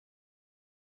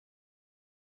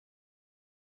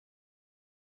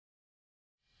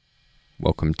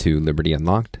Welcome to Liberty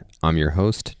Unlocked. I'm your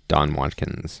host, Don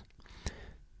Watkins.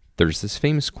 There's this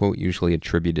famous quote usually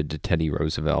attributed to Teddy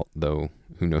Roosevelt, though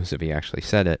who knows if he actually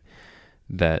said it,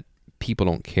 that people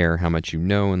don't care how much you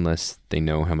know unless they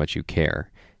know how much you care.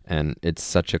 And it's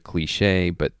such a cliche,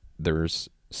 but there's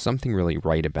something really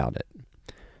right about it.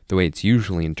 The way it's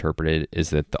usually interpreted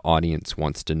is that the audience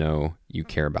wants to know you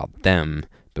care about them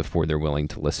before they're willing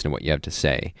to listen to what you have to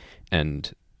say.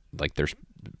 And there's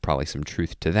probably some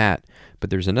truth to that,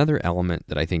 but there's another element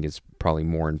that I think is probably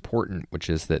more important, which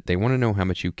is that they want to know how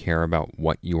much you care about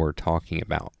what you're talking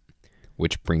about,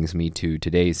 which brings me to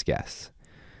today's guest.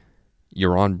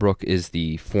 Yaron Brook is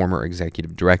the former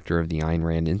executive director of the Ayn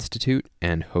Rand Institute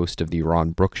and host of the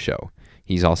Yaron Brook Show.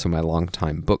 He's also my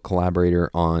longtime book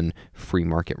collaborator on Free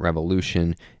Market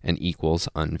Revolution and Equals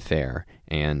Unfair,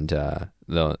 and the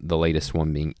latest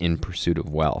one being In Pursuit of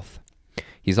Wealth.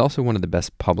 He's also one of the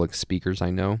best public speakers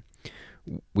I know.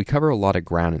 We cover a lot of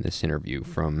ground in this interview,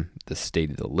 from the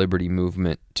state of the liberty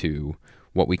movement to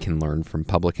what we can learn from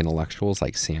public intellectuals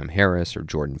like Sam Harris or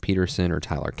Jordan Peterson or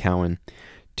Tyler Cowen,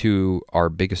 to our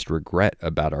biggest regret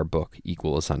about our book,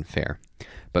 Equal is Unfair.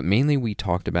 But mainly we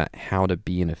talked about how to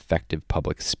be an effective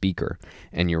public speaker,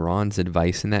 and Yaron's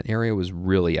advice in that area was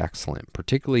really excellent,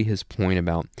 particularly his point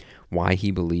about why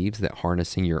he believes that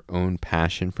harnessing your own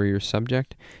passion for your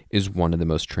subject is one of the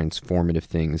most transformative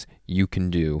things you can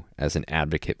do as an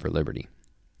advocate for liberty.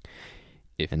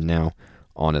 And now,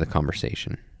 on to the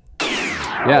conversation.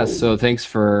 Yeah, so thanks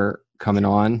for coming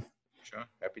on. Sure,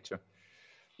 happy to.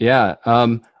 Yeah,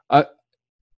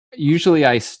 usually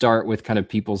I start with kind of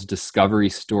people's discovery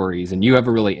stories, and you have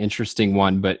a really interesting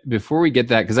one. But before we get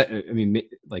that, because I mean,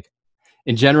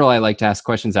 in general, I like to ask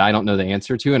questions that I don't know the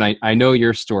answer to, and I know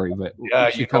your story, but yeah,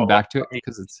 we should come back to it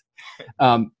because it's.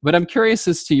 But I'm curious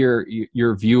as to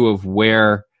your view of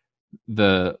where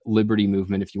the liberty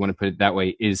movement, if you want to put it that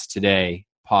way, is today,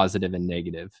 positive and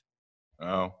negative.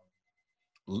 Oh,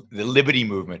 the liberty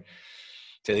movement,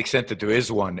 to the extent that there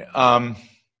is one.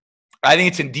 I think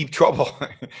it's in deep trouble.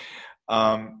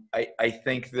 I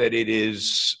think that it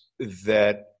is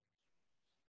that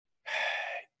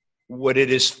what it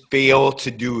has failed to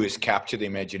do is capture the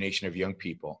imagination of young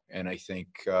people. And I think,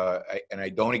 I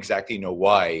don't exactly know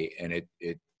why, and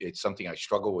it's something I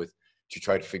struggle with to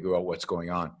try to figure out what's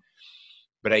going on.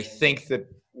 But I think that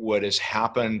what has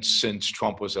happened since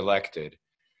Trump was elected,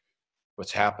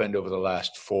 what's happened over the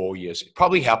last 4 years, it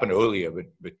probably happened earlier, but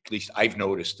at least I've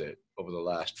noticed it over the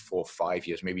last 4 or 5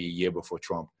 years, maybe a year before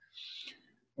Trump,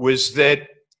 was that,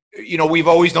 we've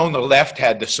always known the left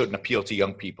had this certain appeal to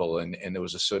young people, and there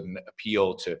was a certain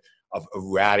appeal of a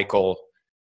radical.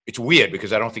 It's weird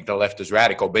because I don't think the left is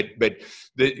radical, because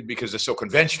they're so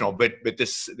conventional. But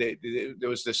there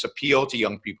was this appeal to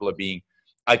young people of being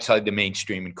outside the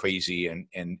mainstream and crazy and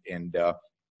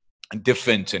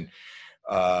different and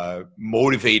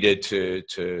motivated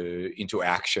into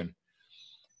action.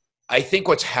 I think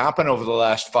what's happened over the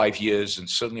last 5 years, and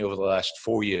certainly over the last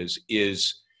 4 years,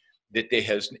 is that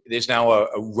there's now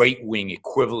a right-wing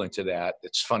equivalent to that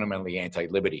that's fundamentally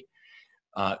anti-liberty.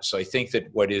 So I think that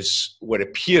what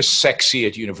appears sexy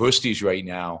at universities right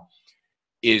now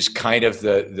is kind of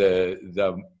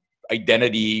the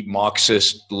identity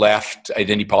Marxist left,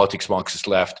 identity politics Marxist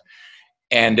left,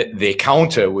 and the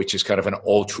counter, which is kind of an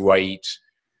alt-right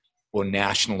or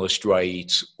nationalist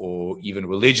right or even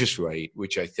religious right,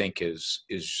 which I think is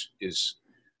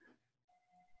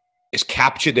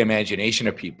captured the imagination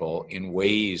of people in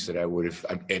ways that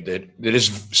that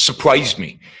has surprised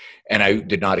me, and I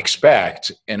did not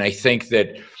expect. And I think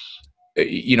that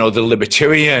the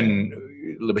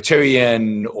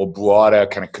libertarian or broader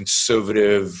kind of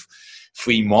conservative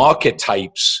free market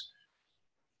types,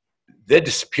 they're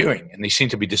disappearing, and they seem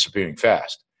to be disappearing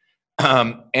fast.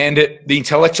 And the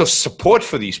intellectual support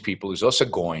for these people is also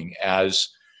going as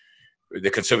the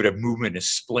conservative movement is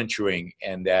splintering,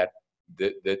 and that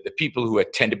the people who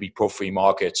tend to be pro-free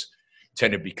markets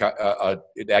tend to be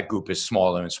that group is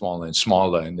smaller and smaller and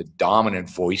smaller, and the dominant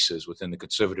voices within the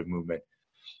conservative movement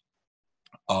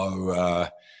are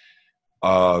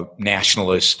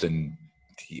nationalist and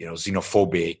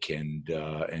xenophobic and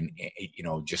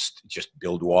just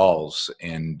build walls,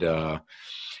 and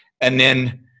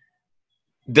then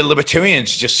the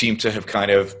libertarians just seem to have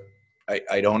kind of,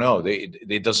 I don't know,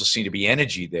 there doesn't seem to be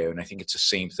energy there, and I think it's the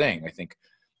same thing. I think,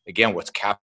 again, what's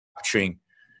capturing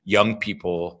young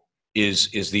people is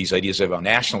these ideas about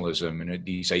nationalism and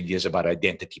these ideas about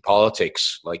identity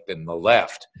politics, like in the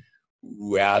left,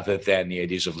 rather than the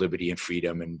ideas of liberty and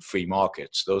freedom and free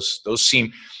markets. Those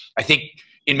seem, I think,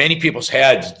 in many people's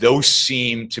heads, those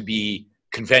seem to be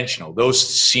conventional. Those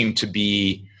seem to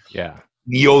be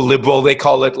neoliberal, they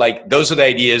call it. Like, those are the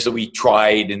ideas that we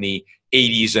tried in the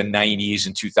 80s and 90s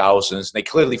and 2000s. They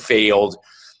clearly failed,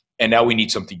 and now we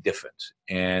need something different.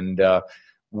 And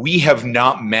we have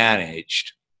not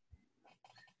managed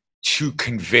to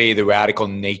convey the radical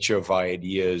nature of our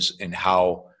ideas and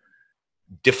how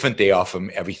different they are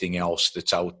from everything else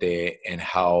that's out there, and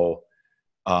how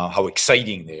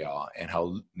exciting they are, and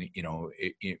how, you know,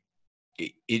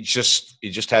 it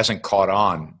just hasn't caught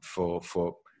on for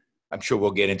I'm sure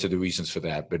we'll get into the reasons for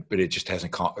that, but it just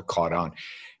hasn't caught on.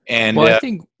 And well, I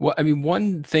think, I mean,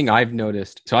 one thing I've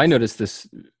noticed, so I noticed this,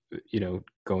 you know,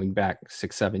 going back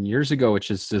 6-7 years ago,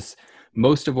 which is just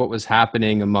most of what was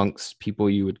happening amongst people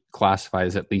you would classify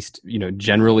as, at least, you know,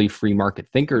 generally free market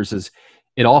thinkers, is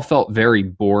it all felt very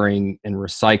boring and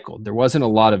recycled. There wasn't a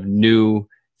lot of new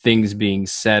things being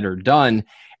said or done.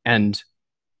 And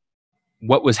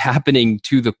what was happening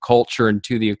to the culture and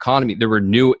to the economy, there were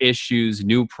new issues,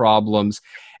 new problems.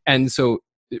 And so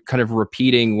kind of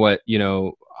repeating what, you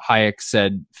know, Hayek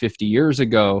said 50 years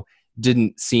ago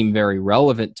didn't seem very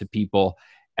relevant to people.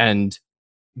 And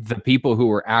the people who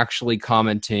were actually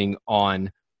commenting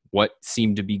on what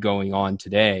seemed to be going on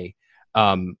today,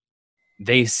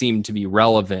 they seemed to be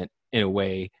relevant in a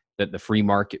way that the free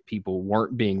market people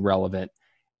weren't being relevant.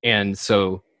 And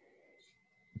so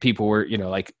people were, you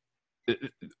know, like,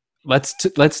 let's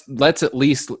at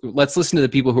least listen to the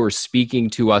people who are speaking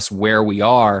to us where we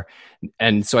are.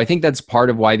 And so I think that's part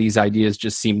of why these ideas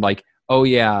just seemed like, oh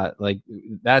yeah, like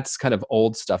that's kind of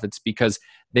old stuff. It's because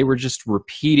they were just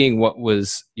repeating what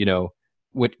was, you know,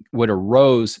 what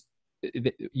arose,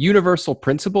 universal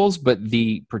principles, but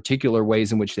the particular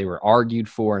ways in which they were argued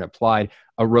for and applied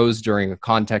arose during a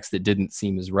context that didn't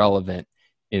seem as relevant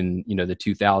in, you know, the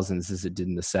 2000s as it did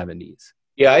in the 70s.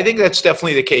 Yeah, I think that's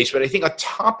definitely the case. But I think on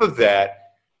top of that,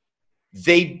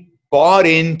 they bought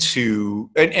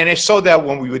into, and I saw that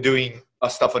when we were doing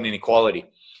stuff on inequality,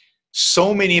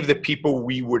 so many of the people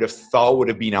we would have thought would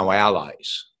have been our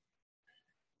allies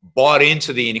bought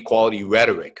into the inequality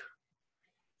rhetoric,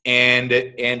 and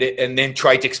then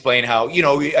tried to explain how, you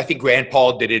know, I think Rand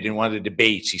Paul did it in one of the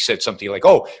debates. He said something like,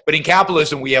 "Oh, but in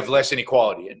capitalism we have less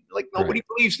inequality," and like nobody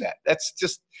believes that.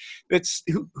 That's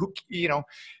who you know.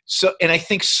 So, and I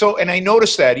think so, and I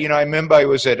noticed that, you know, I remember I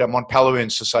was at a Mont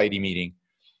Pelerin Society meeting,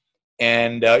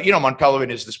 and you know, Mont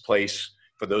Pelerin is this place,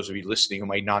 for those of you listening who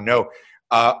might not know,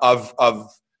 of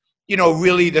you know,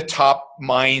 really the top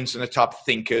minds and the top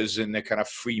thinkers in the kind of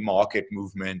free market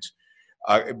movement,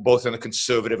 both on the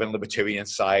conservative and libertarian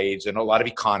sides, and a lot of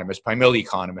economists, primarily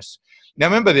economists. Now,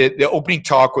 remember, the opening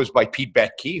talk was by Pete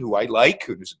Betke, who I like,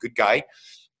 who's a good guy,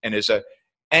 and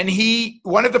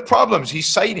one of the problems he's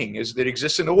citing is that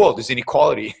exists in the world is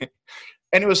inequality.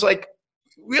 And it was like,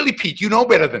 really, Pete, you know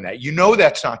better than that. You know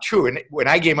that's not true. And when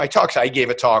I gave my talks, I gave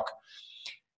a talk,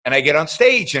 and I get on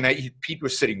stage, and Pete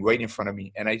was sitting right in front of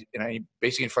me, and I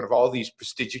basically in front of all these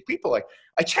prestigious people,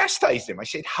 I chastised him. I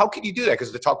said, "How can you do that?"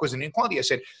 Because the talk was on inequality. I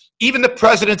said, "Even the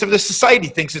president of the society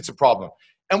thinks it's a problem,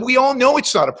 and we all know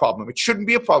it's not a problem. It shouldn't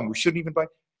be a problem. We shouldn't even buy."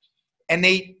 And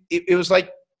it was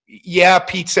like, yeah,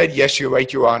 Pete said, "Yes, you're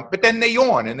right, you're on," but then they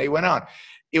yawned and they went on.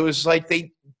 It was like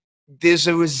there's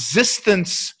a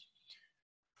resistance.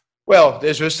 Well,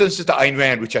 there's resistance to Ayn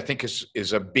Rand, which I think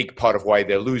is a big part of why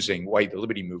they're losing, why the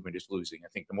liberty movement is losing. I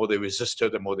think the more they resist her,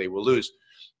 the more they will lose.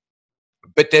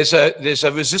 But there's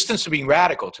a resistance to being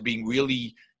radical, to being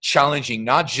really challenging,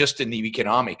 not just in the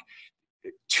economic.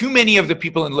 Too many of the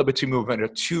people in the liberty movement are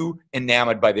too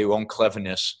enamored by their own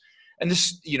cleverness, and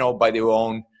this, you know, by their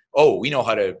own, oh, we know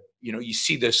how to, you know, you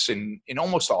see this in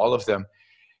almost all of them.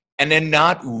 And then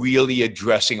not really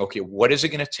addressing, okay, what is it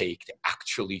going to take to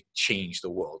actually change the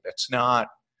world? That's not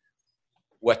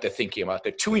what they're thinking about.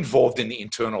 They're too involved in the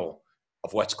internal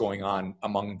of what's going on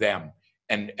among them,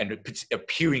 and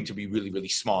appearing to be really, really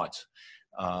smart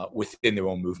within their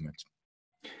own movement.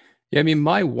 Yeah, I mean,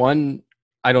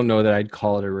 I don't know that I'd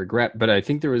call it a regret, but I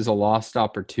think there was a lost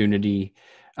opportunity.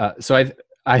 So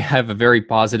I have a very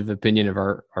positive opinion of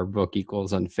our book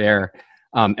Equals Unfair.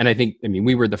 And I think, I mean,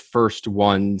 we were the first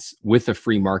ones with a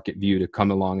free market view to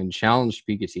come along and challenge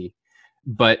Piketty.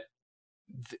 But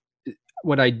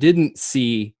what I didn't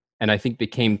see, and I think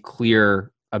became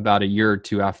clear about a year or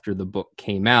two after the book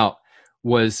came out,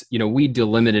 was, you know, we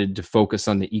delimited to focus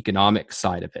on the economic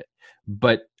side of it.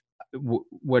 But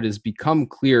what has become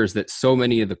clear is that so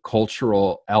many of the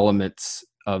cultural elements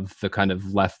of the kind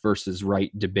of left versus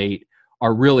right debate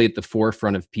are really at the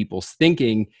forefront of people's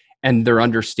thinking and their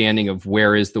understanding of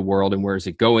where is the world and where is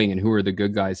it going and who are the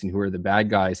good guys and who are the bad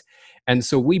guys. And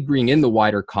so we bring in the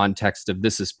wider context of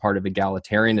this as part of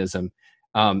egalitarianism.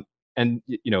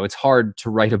 it's hard to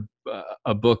write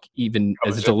a book even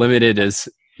as delimited as,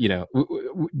 to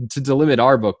delimit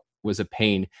our book was a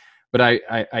pain. But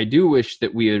I do wish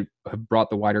that we have brought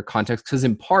the wider context, because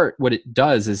in part what it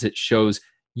does is it shows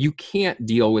you can't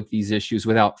deal with these issues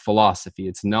without philosophy.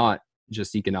 It's not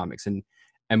just economics, and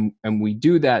we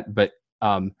do that. But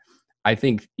I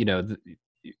think,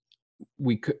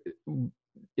 we could,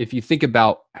 if you think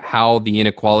about how the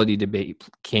inequality debate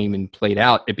came and played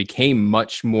out, it became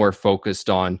much more focused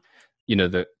on,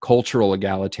 the cultural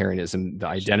egalitarianism, the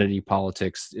identity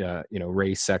politics,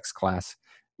 race, sex, class,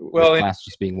 with class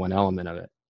just being one element of it.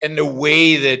 And the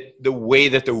way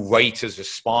that the right has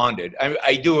responded,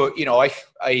 I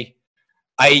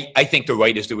think the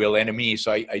right is the real enemy.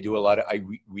 So I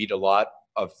read a lot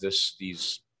of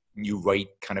these new right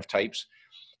kind of types.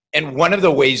 And one of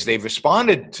the ways they've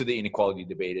responded to the inequality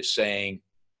debate is saying,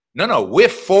 no, we're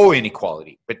for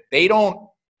inequality, but they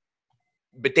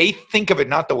think of it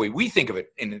not the way we think of it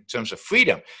in terms of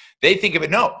freedom. They think of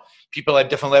it, no, people have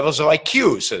different levels of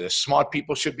IQ, so the smart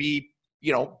people should be,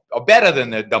 are better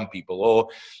than the dumb people, or,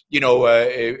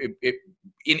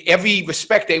 in every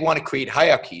respect, they want to create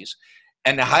hierarchies.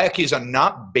 And the hierarchies are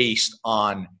not based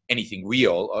on anything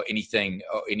real or anything.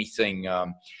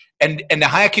 And the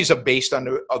hierarchies are based on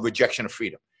a rejection of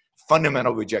freedom,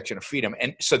 fundamental rejection of freedom.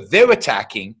 And so they're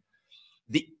attacking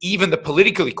even the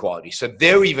political equality. So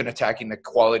they're even attacking the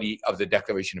quality of the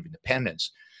Declaration of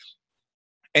Independence.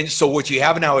 And so what you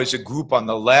have now is a group on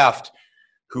the left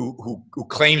who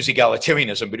claims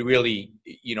egalitarianism, but really,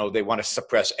 they want to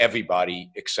suppress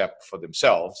everybody except for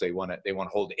themselves. They want to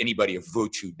hold anybody of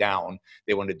virtue down.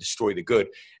 They want to destroy the good.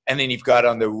 And then you've got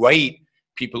on the right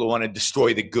people who want to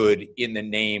destroy the good in the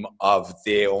name of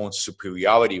their own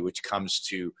superiority, which comes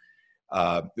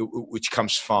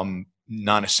from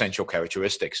non-essential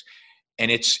characteristics. And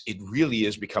it really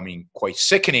is becoming quite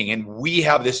sickening. And we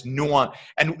have this nuance,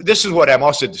 and this is what I'm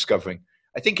also discovering.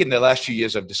 I think in the last few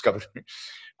years I've discovered,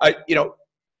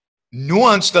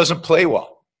 nuance doesn't play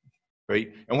well,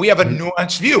 right? And we have a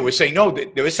nuanced view. We're saying, no,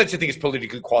 there is such a thing as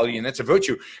political equality, and that's a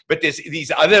virtue. But there's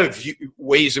these other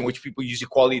ways in which people use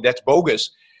equality that's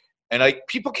bogus. And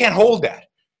people can't hold that.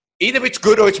 Either it's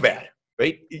good or it's bad,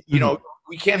 right?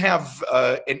 We can't have,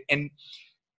 and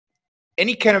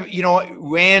any kind of,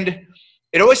 Rand,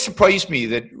 it always surprised me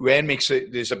that Rand makes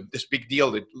this big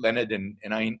deal that Leonard and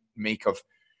I make of,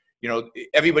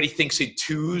 everybody thinks in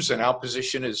twos, and our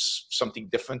position is something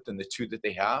different than the two that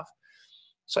they have.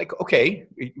 It's like, okay,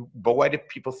 but why do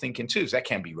people think in twos? That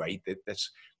can't be right.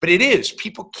 But it is.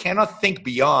 People cannot think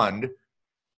beyond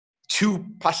two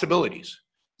possibilities.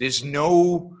 There's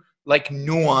no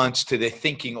nuance to their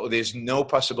thinking, or there's no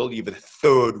possibility of a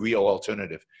third real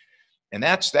alternative. And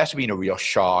that's been a real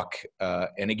shock.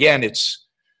 And again, it's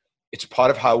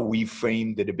part of how we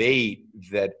frame the debate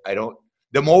that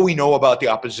the more we know about the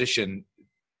opposition,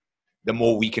 the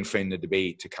more we can frame the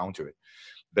debate to counter it.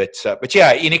 But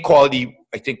yeah, inequality,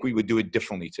 I think we would do it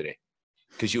differently today,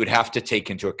 because you would have to take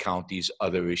into account these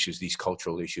other issues, these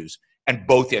cultural issues, and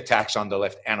both the attacks on the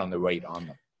left and on the right on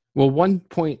them. Well, one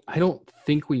point, I don't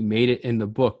think we made it in the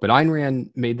book, but Ayn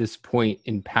Rand made this point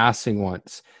in passing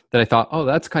once that I thought, oh,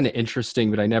 that's kind of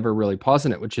interesting, but I never really paused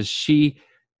on it, which is she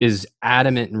is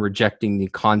adamant in rejecting the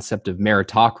concept of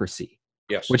meritocracy.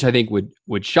 Yes. Which I think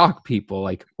would shock people.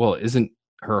 Like, well, isn't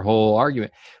her whole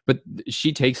argument? But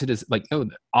she takes it as like, no,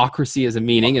 the ocracy has a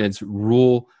meaning, and it's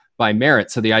rule by merit.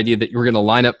 So the idea that you're going to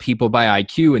line up people by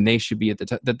IQ and they should be at the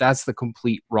top, that's the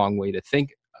complete wrong way to think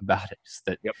about it. Is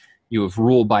that you have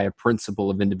ruled by a principle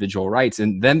of individual rights,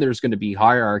 and then there's going to be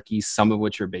hierarchies, some of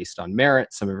which are based on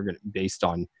merit, some of them are going to be based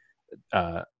on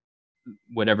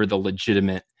whatever the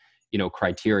legitimate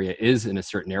criteria is in a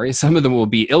certain area. Some of them will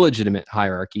be illegitimate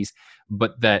hierarchies,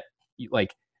 but that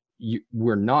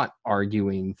we're not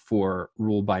arguing for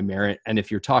rule by merit. And if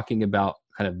you're talking about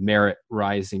kind of merit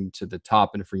rising to the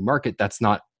top in a free market, that's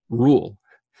not rule.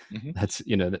 Mm-hmm. That's,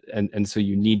 and so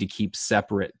you need to keep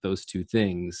separate those two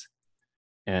things.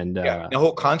 And the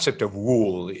whole concept of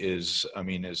rule is a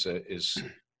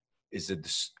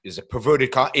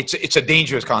perverted it's a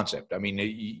dangerous concept. I mean,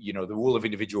 the rule of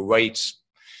individual rights,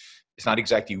 it's not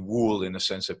exactly rule in the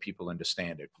sense that people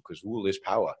understand it, because rule is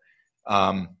power.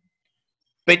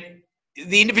 But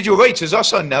the individual rights is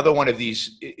also another one of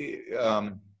these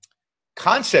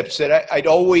concepts that I'd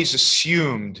always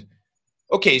assumed,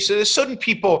 okay, so there's certain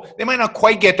people, they might not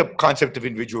quite get the concept of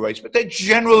individual rights, but they're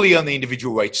generally on the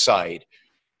individual rights side.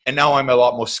 And now I'm a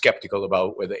lot more skeptical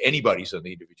about whether anybody's on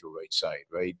the individual rights side,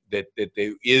 right? That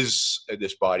there is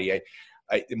this body.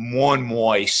 I more and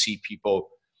more I see people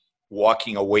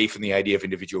walking away from the idea of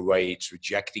individual rights,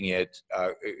 rejecting it.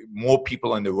 More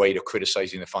people on the right are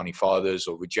criticizing the founding fathers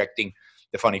or rejecting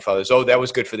the founding fathers. Oh, that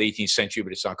was good for the 18th century,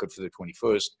 but it's not good for the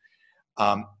 21st.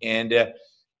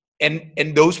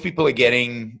 And those people are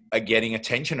getting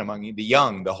attention among the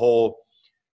young. The whole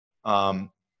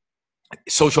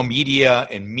social media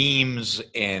and memes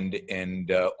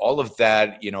and all of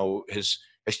that,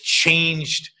 has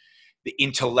changed the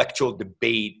intellectual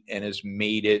debate and has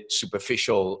made it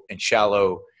superficial and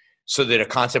shallow, so that a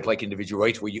concept like individual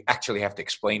rights, where you actually have to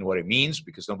explain what it means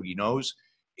because nobody knows,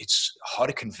 it's hard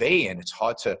to convey, and it's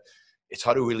hard to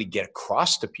really get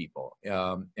across to people.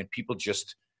 And people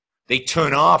just, they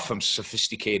turn off from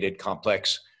sophisticated,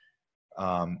 complex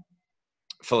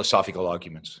philosophical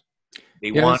arguments.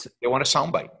 They want a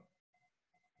soundbite.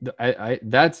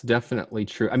 That's definitely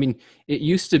true. I mean, it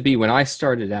used to be when I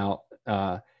started out,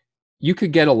 you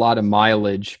could get a lot of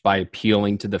mileage by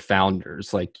appealing to the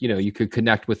founders. Like, you could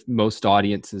connect with most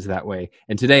audiences that way.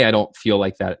 And today I don't feel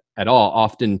like that at all.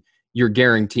 Often you're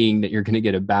guaranteeing that you're going to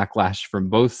get a backlash from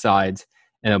both sides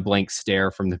and a blank stare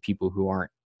from the people who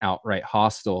aren't outright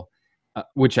hostile,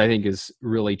 which I think is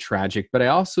really tragic. But I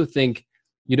also think,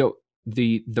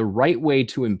 the right way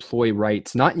to employ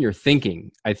rights, not in your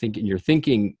thinking. I think in your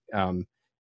thinking,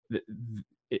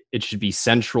 it should be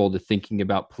central to thinking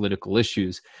about political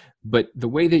issues, but the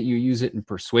way that you use it in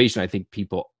persuasion, I think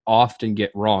people often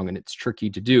get wrong, and it's tricky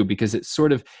to do because it's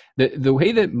sort of the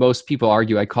way that most people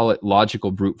argue. I call it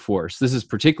logical brute force. This is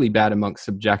particularly bad amongst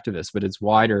subjectivists, but it's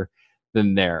wider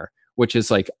than there, which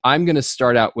is like, I'm going to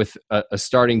start out with a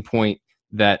starting point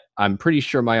that I'm pretty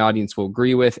sure my audience will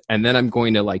agree with, and then I'm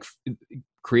going to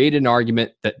create an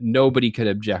argument that nobody could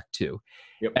object to.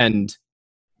 Yep. And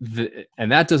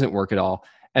that doesn't work at all.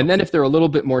 And then if they're a little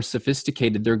bit more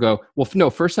sophisticated, they'll go, well, no,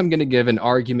 first I'm going to give an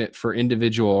argument for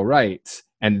individual rights,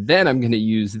 and then I'm going to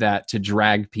use that to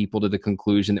drag people to the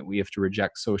conclusion that we have to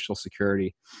reject Social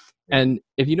Security. And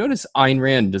if you notice, Ayn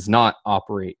Rand does not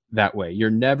operate that way. You're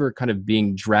never kind of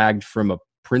being dragged from a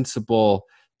principle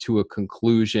to a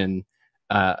conclusion.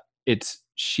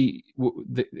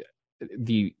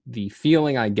 The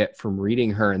feeling I get from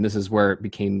reading her, and this is where it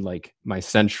became like my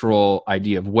central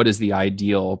idea of what is the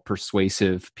ideal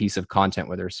persuasive piece of content,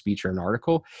 whether a speech or an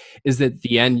article, is that at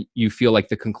the end you feel like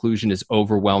the conclusion is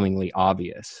overwhelmingly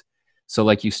obvious. So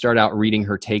like you start out reading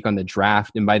her take on the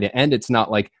draft, and by the end it's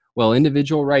not like, well,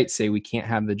 individual rights say we can't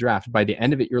have the draft. By the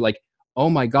end of it, you're like, oh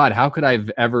my God, how could I have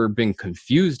ever been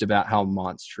confused about how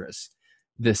monstrous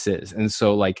this is? And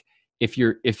so like, if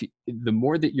the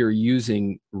more that you're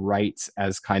using rights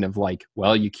as kind of like,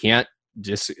 well, you can't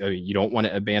just, you don't want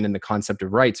to abandon the concept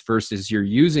of rights, versus you're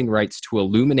using rights to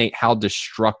illuminate how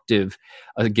destructive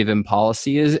a given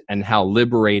policy is and how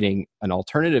liberating an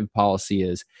alternative policy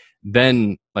is,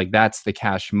 then like that's the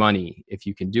cash money if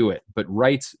you can do it. But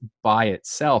rights by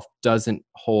itself doesn't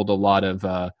hold a lot of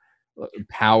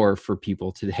power for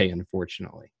people today,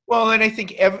 unfortunately. Well, and I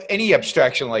think any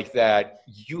abstraction like that,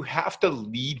 you have to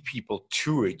lead people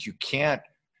to it. You can't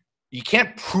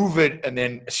prove it and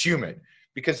then assume it,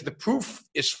 because the proof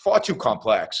is far too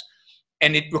complex,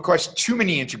 and it requires too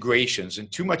many integrations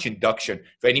and too much induction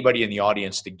for anybody in the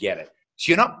audience to get it.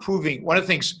 So you're not proving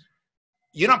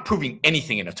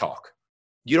anything in a talk.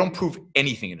 You don't prove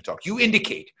anything in a talk. You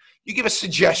indicate. You give a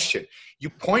suggestion. You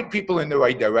point people in the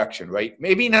right direction, right?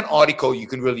 Maybe in an article you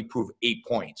can really prove 8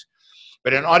 points.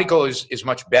 But an article is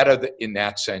much better in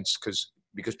that sense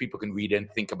because people can read it and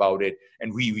think about it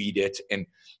and reread it.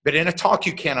 But in a talk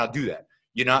you cannot do that.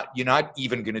 You're not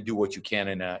even going to do what you can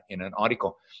in an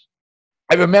article.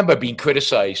 I remember being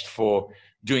criticized for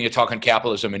doing a talk on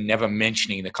capitalism and never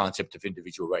mentioning the concept of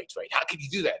individual rights. Right? How can you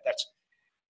do that?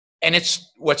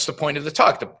 What's the point of the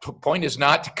talk? The point is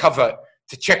not to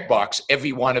checkbox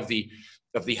every one of the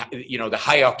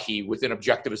hierarchy within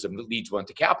objectivism that leads one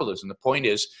to capitalism. The point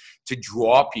is to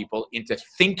draw people into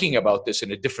thinking about this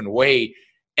in a different way,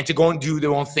 and to go and do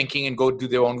their own thinking and go do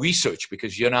their own research,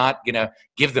 because you're not going to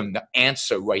give them the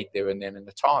answer right there and then in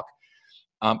the talk.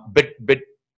 But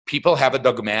people have a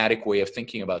dogmatic way of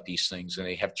thinking about these things, and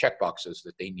they have checkboxes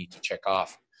that they need to check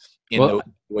off in the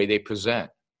way they present.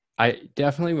 I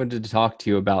definitely wanted to talk to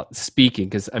you about speaking,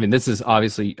 because I mean, this is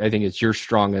obviously, I think it's your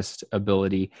strongest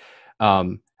ability.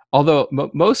 Although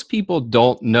most people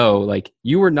don't know, like,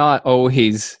 you were not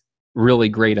always really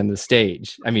great on the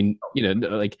stage. I mean,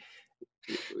 like,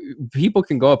 people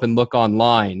can go up and look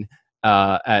online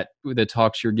at the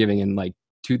talks you're giving in like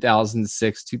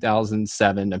 2006,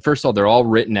 2007. And first of all, they're all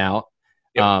written out.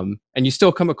 Yep. And you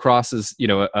still come across as,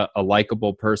 a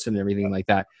likable person and everything like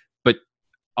that. But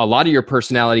a lot of your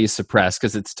personality is suppressed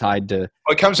because it's tied to. Well,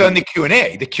 it comes on the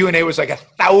Q&A. The Q&A was like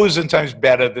 1,000 times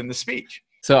better than the speech.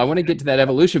 So I want to get to that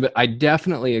evolution, but I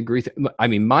definitely agree. I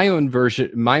mean, my own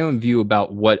view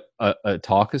about what a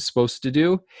talk is supposed to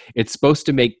do, it's supposed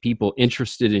to make people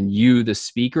interested in you, the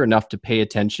speaker, enough to pay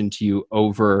attention to you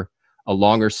over a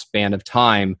longer span of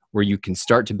time where you can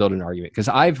start to build an argument. Because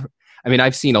I've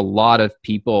seen a lot of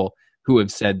people who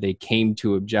have said they came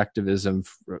to objectivism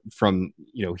from,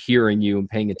 hearing you and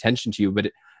paying attention to you,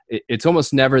 but it's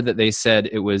almost never that they said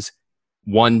it was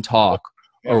one talk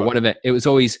or one event. It was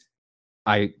always,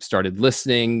 I started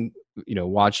listening,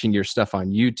 watching your stuff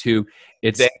on YouTube.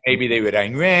 Maybe they read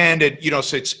Ayn Rand, and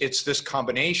so it's this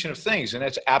combination of things, and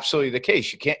that's absolutely the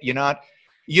case.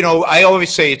 I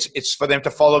always say it's for them to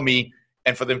follow me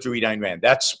and for them to read Ayn Rand.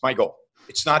 That's my goal.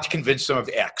 It's not to convince them of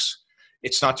X.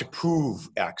 It's not to prove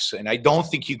X. And I don't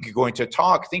think you could go into a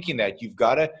talk thinking that. You've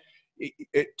got to.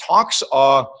 Talks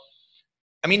are.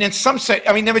 In some sense,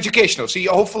 they're educational. So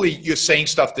hopefully you're saying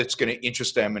stuff that's going to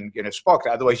interest them and going to spark.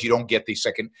 Otherwise, you don't get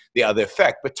the other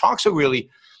effect. But talks are really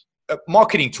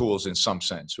marketing tools in some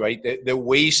sense, right? They're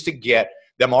ways to get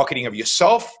the marketing of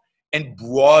yourself and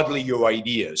broadly your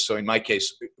ideas. So in my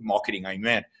case, marketing Ayn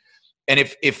Rand. And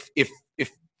if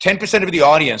 10% of the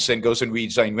audience then goes and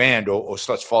reads Ayn Rand or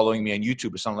starts following me on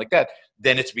YouTube or something like that,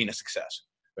 then it's been a success,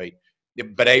 right?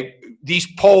 But these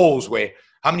polls where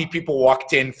how many people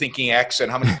walked in thinking X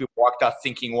and how many people walked out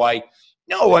thinking Y?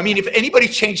 No, if anybody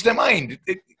changed their mind,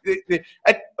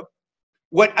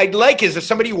 what I'd like is if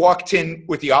somebody walked in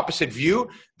with the opposite view,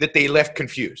 that they left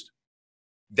confused.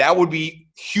 That would be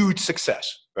huge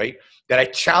success, right? That I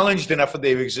challenged enough of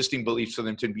their existing beliefs for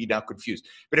them to be now confused.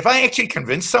 But if I actually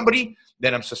convince somebody,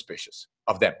 then I'm suspicious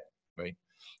of them, right?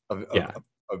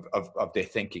 Of their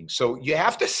thinking. So you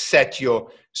have to set your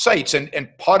sights, and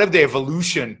part of the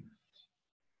evolution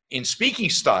in speaking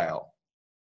style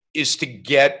is to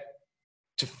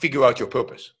figure out your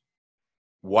purpose.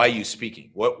 Why are you speaking?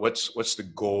 What's the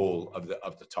goal of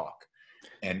the talk?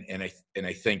 And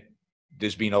I think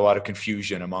there's been a lot of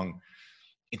confusion among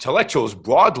intellectuals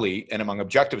broadly and among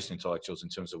objectivist intellectuals in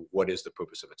terms of what is the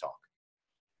purpose of a talk.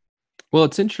 Well,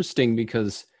 it's interesting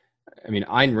because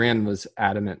Ayn Rand was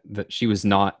adamant that she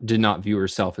did not view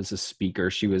herself as a speaker.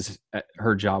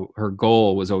 Her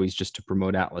goal was always just to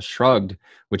promote Atlas Shrugged,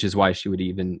 which is why she would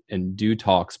even do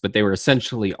talks, but they were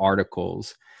essentially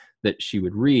articles that she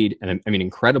would read, and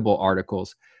incredible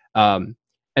articles. And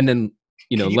then,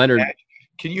 Leonard.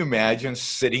 Can you imagine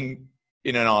sitting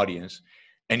in an audience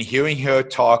and hearing her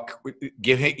talk,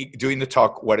 doing the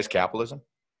talk, "What is capitalism?"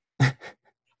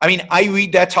 I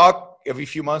read that talk every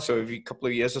few months or every couple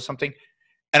of years or something,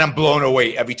 and I'm blown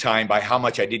away every time by how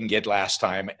much I didn't get last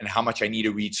time and how much I need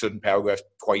to read certain paragraphs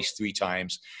twice, 3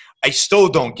 times. I still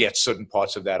don't get certain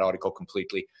parts of that article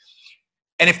completely.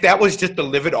 And if that was just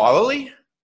delivered orally,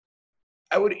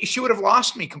 she would have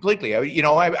lost me completely.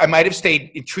 I might have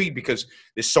stayed intrigued because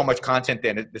there's so much content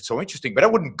there that's so interesting, but I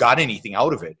wouldn't got anything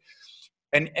out of it.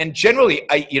 And generally,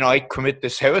 I commit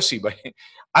this heresy, but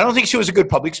I don't think she was a good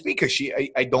public speaker.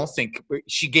 I don't think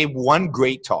she gave one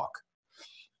great talk,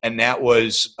 and that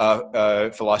was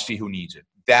Philosophy Who Needs It.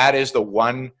 That is the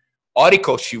one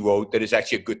article she wrote that is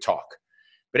actually a good talk.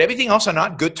 But everything else are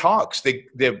not good talks. The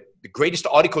greatest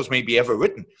articles maybe ever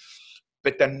written,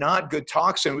 but they're not good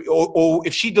talks. Or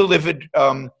if she delivered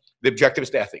the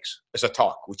Objectivist Ethics as a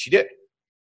talk, which she did,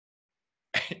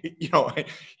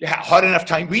 hard enough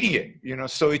time reading it.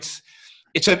 So it's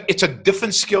a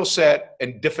different skill set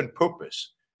and different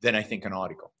purpose than I think an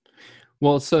article.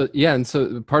 Well, so yeah, and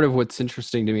so part of what's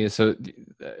interesting to me is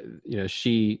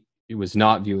she was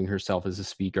not viewing herself as a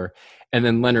speaker, and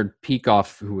then Leonard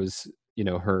Peikoff, who was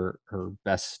her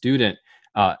best student,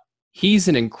 he's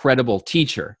an incredible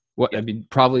teacher.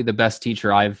 Probably the best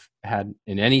teacher I've had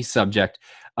in any subject.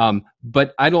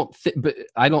 But I don't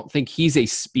think he's a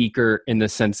speaker in the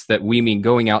sense that we mean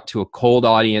going out to a cold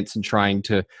audience and trying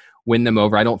to win them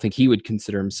over. I don't think he would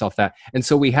consider himself that. And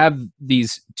so we have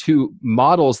these two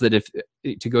models that, if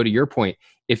to go to your point,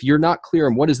 if you're not clear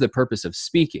on what is the purpose of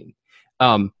speaking,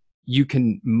 you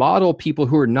can model people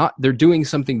who are not, they're doing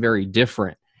something very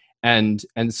different. And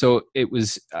so it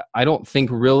was, I don't think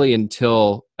really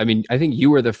until, I think you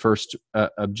were the first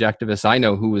objectivist I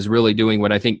know who was really doing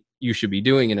what I think you should be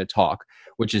doing in a talk,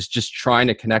 which is just trying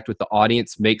to connect with the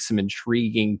audience, make some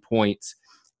intriguing points,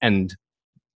 and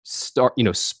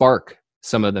spark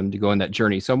some of them to go on that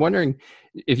journey. So I'm wondering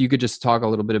if you could just talk a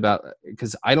little bit about,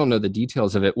 because I don't know the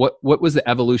details of it. What was the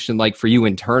evolution like for you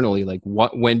internally? Like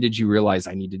when did you realize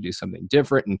I need to do something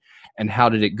different, and how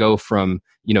did it go from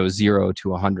 0 to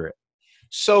 100?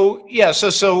 So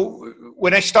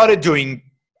when I started doing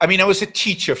I mean, I was a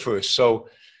teacher first, so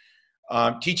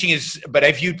teaching is, but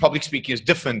I viewed public speaking as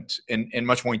different and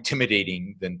much more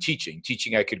intimidating than teaching.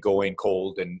 Teaching, I could go in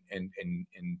cold and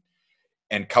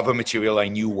cover material I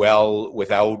knew well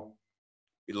without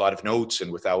a lot of notes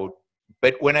and without.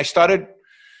 But when I started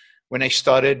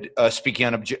speaking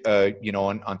on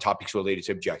on topics related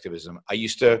to objectivism, I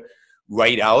used to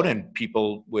write out, and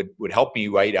people would help me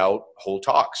write out whole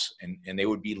talks, and they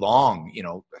would be long,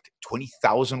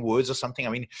 20,000 words or something. I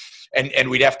mean, and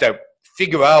we'd have to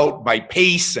figure out my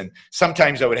pace, and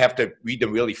sometimes I would have to read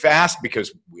them really fast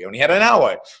because we only had an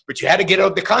hour, but you had to get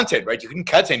out the content, right? You couldn't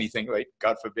cut anything, right?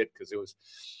 God forbid, because it was,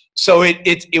 so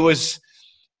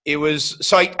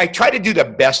so I tried to do the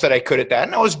best that I could at that,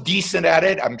 and I was decent at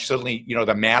it. I'm certainly,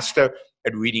 the master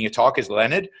at reading a talk is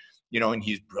Leonard, and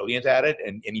he's brilliant at it,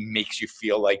 and he makes you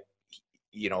feel like,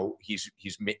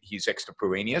 he's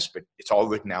extemporaneous, but it's all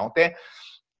written out there.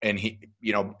 And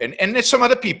and there's some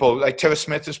other people like Tara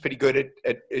Smith is pretty good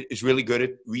is really good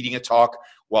at reading a talk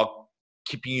while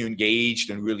keeping you engaged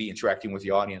and really interacting with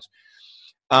the audience.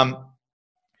 But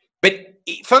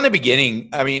from the beginning,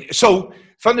 I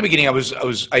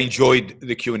enjoyed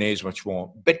the Q&As much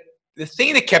more. But the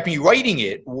thing that kept me writing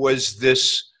it was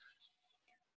this.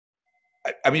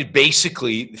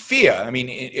 Basically fear.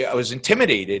 I was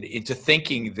intimidated into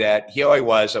thinking that here I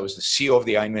was the CEO of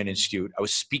the Ironman Institute. I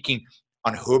was speaking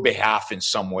on her behalf in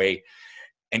some way,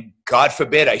 and God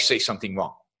forbid I say something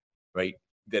wrong, right?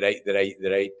 That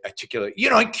I articulate.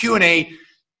 In Q&A,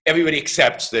 everybody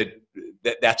accepts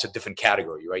that's a different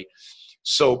category, right?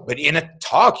 So, but in a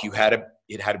talk, it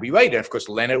had to be right. And of course,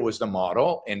 Leonard was the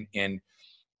model, and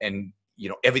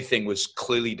everything was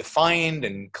clearly defined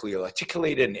and clearly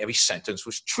articulated, and every sentence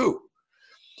was true.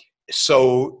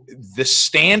 So the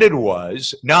standard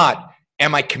was not,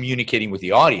 am I communicating with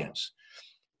the audience?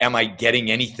 Am I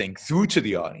getting anything through to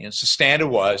the audience? The standard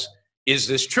was, is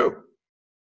this true?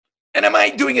 And am I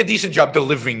doing a decent job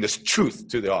delivering this truth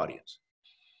to the audience?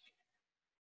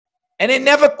 And it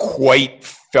never quite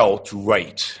felt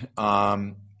right.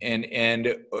 And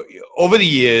over the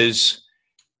years,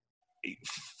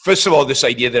 first of all, this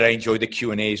idea that I enjoyed the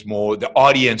Q&As more, the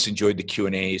audience enjoyed the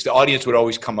Q&As. The audience would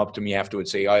always come up to me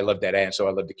afterwards and say, oh, I love that answer,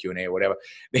 I love the Q&A, or whatever.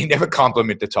 They never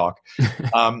compliment the talk.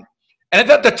 And I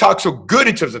thought the talks were good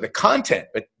in terms of the content,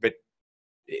 but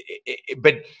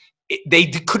they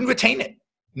couldn't retain it.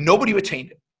 Nobody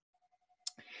retained it.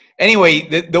 Anyway,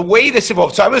 the way this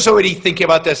evolved, so I was already thinking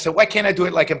about this. So why can't I do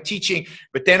it like I'm teaching?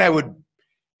 But then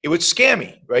it would scare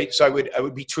me, right? So I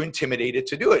would be too intimidated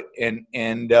to do it.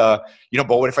 And but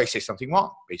what if I say something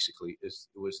wrong? Basically,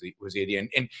 was the idea.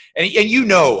 And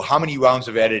how many rounds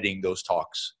of editing those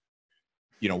talks,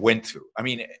 went through.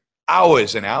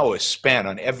 Hours and hours spent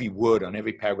on every word, on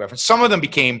every paragraph. And some of them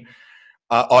became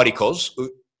articles,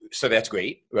 so that's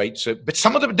great, right? So, but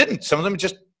some of them didn't. Some of them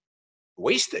just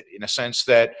wasted, in a sense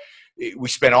that we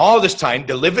spent all this time,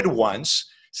 delivered once.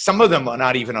 Some of them are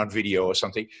not even on video or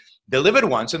something. Delivered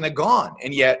once and they're gone.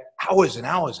 And yet hours and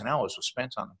hours and hours were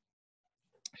spent on them.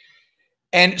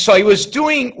 And so we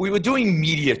were doing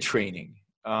media training.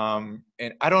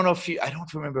 And I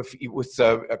don't remember if it was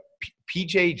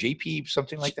JP,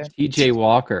 something like that. TJ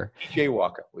Walker. TJ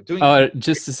Walker. We're doing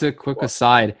just as a quick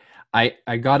aside,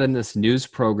 I got in this news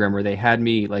program where they had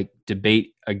me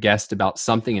debate a guest about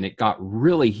something, and it got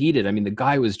really heated. The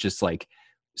guy was just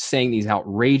saying these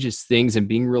outrageous things and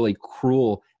being really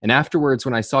cruel. And afterwards,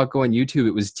 when I saw it go on YouTube,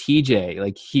 it was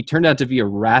TJ. He turned out to be a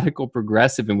radical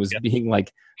progressive and was being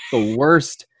the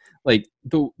worst,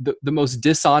 the most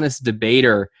dishonest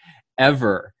debater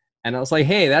ever. And I was like,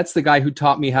 hey, that's the guy who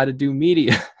taught me how to do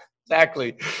media.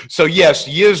 Exactly. So yes,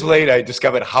 years later, I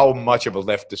discovered how much of a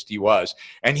leftist he was.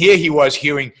 And here he was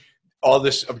hearing all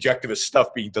this objectivist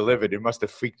stuff being delivered. It must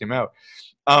have freaked him out.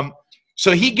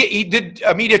 So he did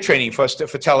media training for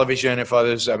television and for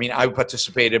others. I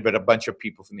participated, but a bunch of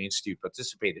people from the Institute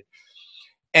participated.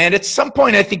 And at some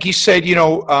point, I think he said,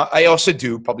 I also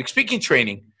do public speaking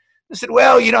training. I said,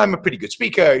 well, I'm a pretty good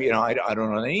speaker. I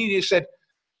don't know. And he said,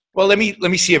 well, let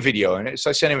me see a video. And so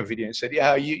I sent him a video and said,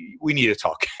 yeah, we need to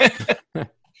talk.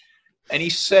 And he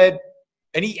said,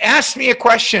 and he asked me a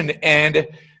question, and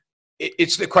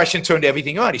it's the question turned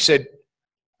everything on. He said,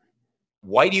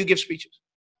 why do you give speeches?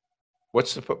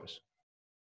 What's the purpose?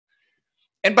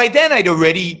 And by then I'd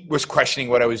already was questioning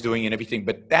what I was doing and everything,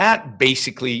 but that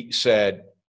basically said,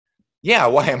 yeah,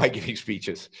 why am I giving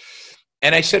speeches?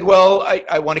 And I said, well,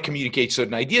 I want to communicate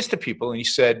certain ideas to people. And he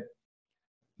said,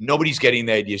 nobody's getting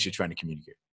the ideas you're trying to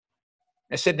communicate.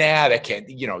 I said, nah, that can't,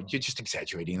 you're just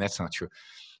exaggerating. That's not true.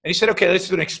 And he said, okay, let's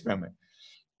do an experiment.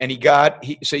 And he got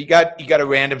a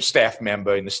random staff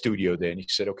member in the studio there. And he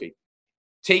said, okay,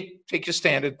 take your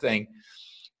standard thing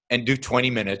and do 20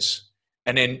 minutes.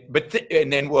 And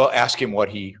then we'll ask him what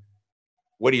he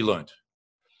learned.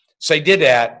 So I did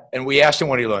that, and we asked him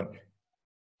what he learned.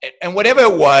 And whatever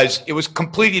it was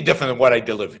completely different than what I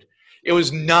delivered. It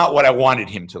was not what I wanted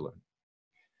him to learn.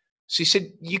 So he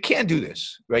said, you can't do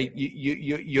this, right?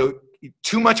 You're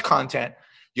too much content.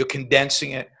 You're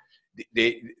condensing it.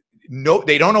 They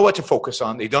don't know what to focus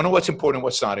on. They don't know what's important,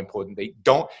 what's not important. They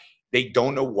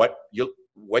don't know what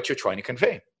you're trying to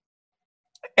convey.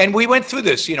 And we went through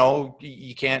this. You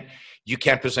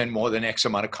can't present more than X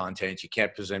amount of content. You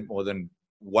can't present more than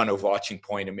one overarching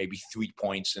point and maybe 3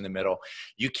 points in the middle.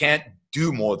 You can't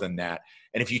do more than that.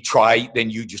 And if you try, then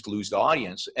you just lose the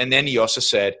audience. And then he also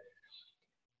said,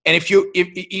 and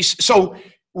so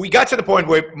we got to the point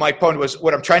where my point was,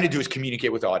 what I'm trying to do is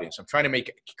communicate with the audience. I'm trying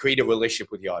to create a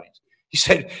relationship with the audience. He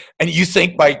said, and you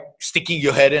think by sticking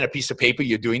your head in a piece of paper,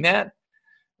 you're doing that?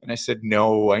 And I said,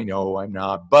 no, I know I'm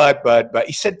not. But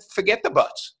he said, forget the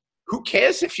buts. Who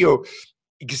cares if you're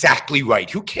exactly right?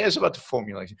 Who cares about the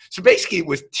formulation? So basically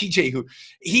with TJ,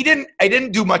 I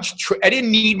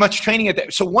didn't need much training at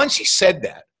that. So once he said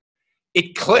that,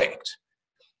 it clicked.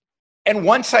 And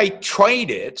once I tried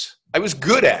it, I was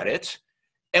good at it.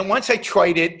 And once I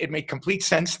tried it, it made complete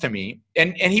sense to me.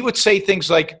 And he would say things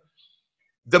like,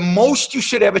 the most you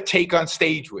should ever take on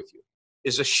stage with you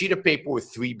is a sheet of paper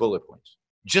with 3 bullet points,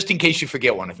 just in case you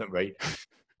forget one of them, right?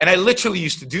 And I literally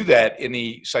used to do that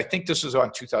so I think this was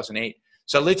around 2008.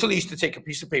 So I literally used to take a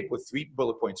piece of paper with 3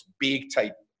 bullet points, big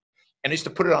type, and I used to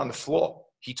put it on the floor.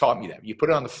 He taught me that. You put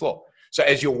it on the floor. So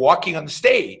as you're walking on the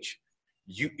stage,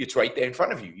 it's right there in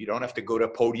front of you. You don't have to go to a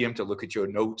podium to look at your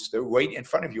notes. They're right in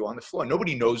front of you on the floor.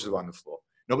 Nobody knows they're on the floor.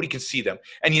 Nobody can see them.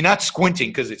 And you're not squinting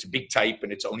because it's big type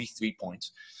and it's only 3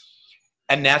 points.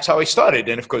 And that's how I started.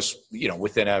 And of course,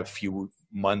 within a few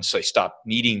months, I stopped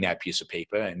needing that piece of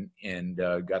paper and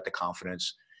got the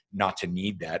confidence not to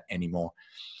need that anymore.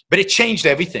 But it changed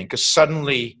everything, because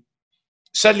suddenly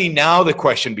now the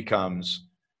question becomes,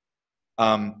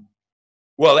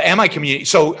 well, am I communicating?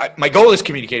 So my goal is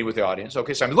communicating with the audience.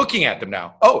 Okay, so I'm looking at them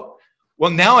now. Oh,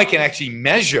 well, now I can actually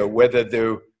measure whether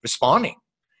they're responding.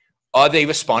 Are they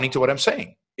responding to what I'm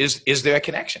saying? Is there a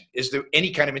connection? Is there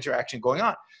any kind of interaction going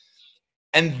on?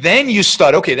 And then you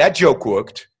start, okay, that joke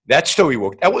worked. That story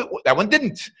worked. That one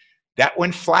didn't. That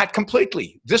went flat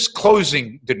completely. This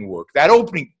closing didn't work. That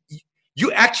opening,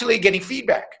 you actually are getting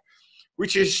feedback,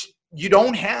 which is you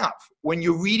don't have when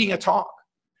you're reading a talk.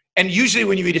 And usually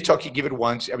when you read a talk, you give it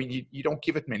once. I mean, you don't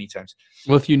give it many times.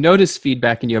 Well, if you notice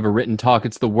feedback and you have a written talk,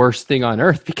 it's the worst thing on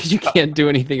earth, because you can't do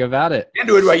anything about it. I can't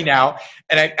do it right now.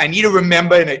 And I need to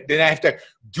remember, and then I have to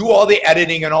do all the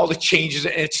editing and all the changes.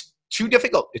 And it's too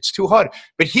difficult. It's too hard.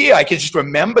 But here I can just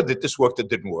remember that this worked, that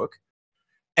didn't work.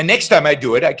 And next time I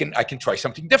do it, I can try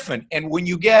something different. And when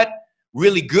you get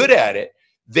really good at it,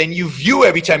 then you view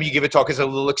every time you give a talk as a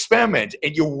little experiment,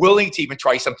 and you're willing to even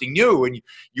try something new, and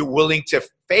you're willing to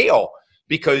fail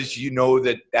because you know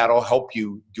that that'll help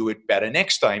you do it better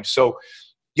next time. So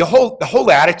the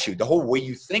whole attitude, the whole way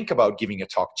you think about giving a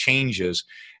talk changes.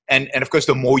 And of course,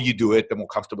 the more you do it, the more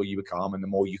comfortable you become and the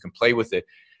more you can play with it.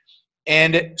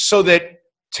 And so that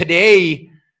today,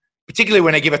 particularly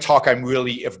when I give a talk, I'm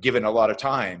really have given a lot of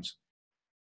times,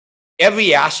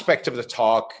 every aspect of the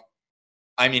talk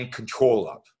I'm in control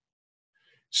of.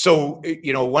 So,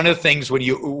 one of the things when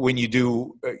you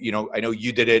do, I know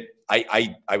you did it.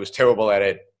 I was terrible at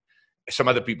it. Some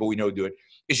other people we know do it,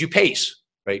 is you pace,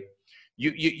 right?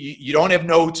 You don't have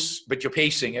notes, but you're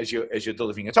pacing as you're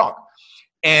delivering a talk.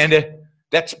 And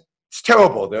it's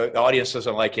terrible. The audience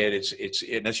doesn't like it. It's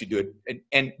unless you do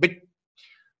it. But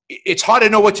it's hard to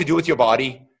know what to do with your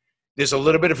body. There's a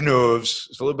little bit of nerves.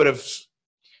 There's a little bit of.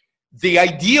 The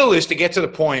ideal is to get to the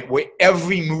point where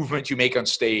every movement you make on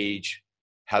stage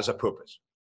has a purpose.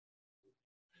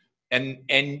 And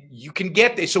you can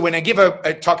get there. So when I give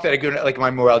a talk that I give, like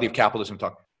my Morality of Capitalism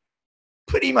talk,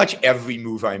 pretty much every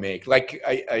move I make, like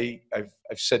I've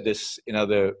said this in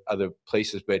other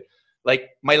places, but like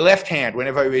my left hand,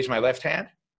 whenever I raise my left hand,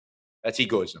 that's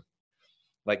egoism.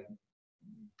 Like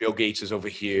Bill Gates is over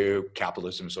here,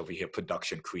 capitalism is over here,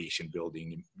 production, creation,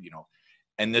 building,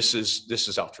 and this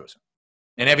is altruism.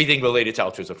 And everything related to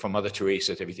altruism, from Mother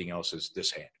Teresa to everything else, is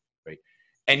this hand, right?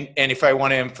 And if I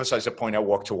want to emphasize a point, I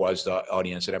walk towards the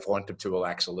audience. And if I want them to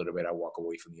relax a little bit, I walk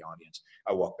away from the audience.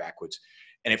 I walk backwards.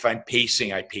 And if I'm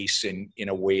pacing, I pace in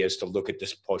a way as to look at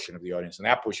this portion of the audience and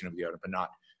that portion of the audience, but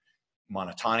not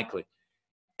monotonically.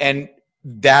 And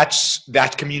that's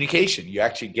communication. You're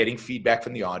actually getting feedback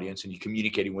from the audience and you're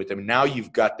communicating with them. And now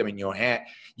you've got them in your hand.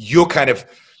 You're kind of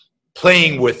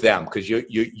playing with them, because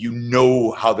you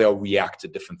know how they'll react to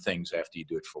different things after you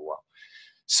do it for a while.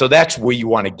 So that's where you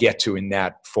want to get to in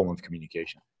that form of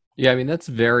communication. Yeah, I mean, that's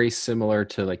very similar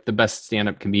to like the best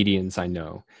stand-up comedians I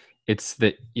know. It's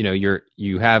that, you know,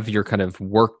 you have your kind of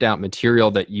worked out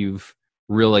material that you've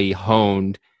really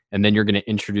honed, and then you're going to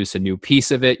introduce a new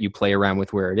piece of it. You play around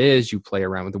with where it is, you play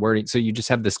around with the wording. So you just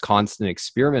have this constant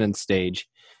experiment stage.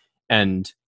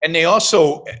 And they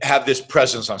also have this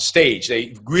presence on stage.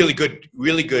 They really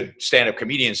good stand-up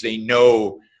comedians. They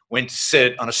know when to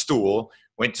sit on a stool,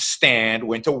 when to stand,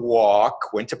 when to walk,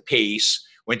 when to pace,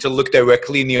 when to look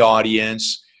directly in the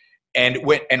audience, and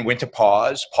when to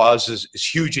pause. Pause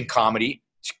is huge in comedy.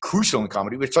 It's crucial in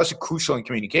comedy, but it's also crucial in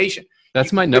communication.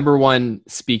 That's my number one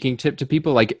speaking tip to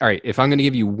people. Like, all right, if I'm going to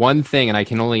give you one thing and I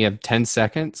can only have 10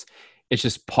 seconds, it's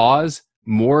just pause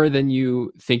more than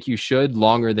you think you should,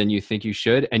 longer than you think you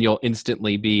should, and you'll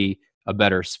instantly be a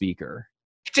better speaker.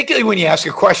 Particularly when you ask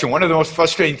a question. One of the most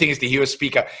frustrating things to hear a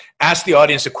speaker ask the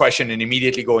audience a question and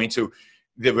immediately go into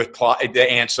the reply, the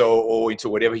answer, or into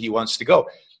whatever he wants to go.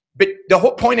 But the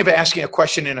whole point of asking a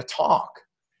question in a talk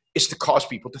is to cause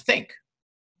people to think.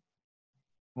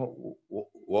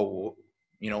 Well,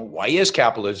 you know, why is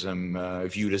capitalism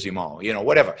viewed as immoral? You know,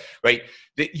 whatever, right?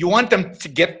 You want them to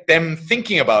get them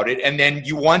thinking about it, and then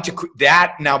you want to,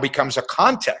 that now becomes a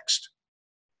context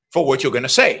for what you're going to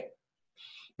say.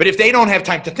 But if they don't have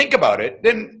time to think about it,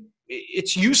 then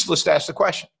it's useless to ask the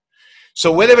question.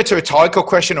 So whether it's a rhetorical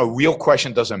question or a real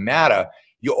question doesn't matter.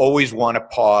 You always want to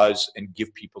pause and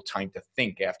give people time to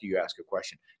think after you ask a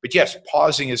question. But yes,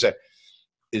 pausing is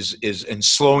and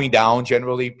slowing down.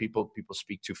 Generally, people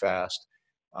speak too fast.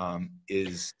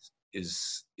 Is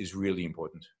really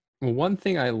important. Well, one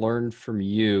thing I learned from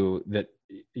you that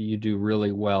you do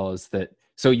really well is that,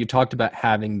 so you talked about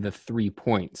having the 3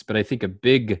 points, but I think a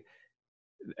big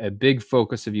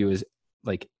focus of you is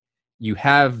like you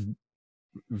have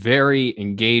very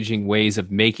engaging ways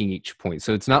of making each point.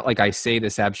 So it's not like I say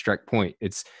this abstract point,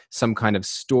 it's some kind of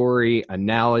story,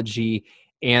 analogy,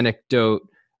 anecdote.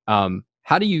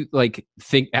 How do you like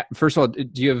think, first of all,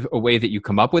 do you have a way that you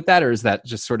come up with that, or is that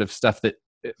just sort of stuff that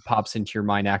pops into your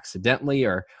mind accidentally,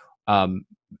 or and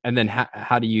then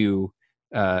how do you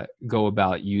go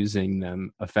about using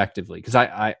them effectively? Because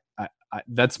I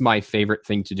that's my favorite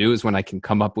thing to do, is when I can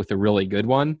come up with a really good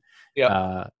one.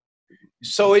 Yeah.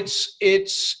 So it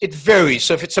varies.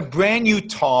 So if it's a brand new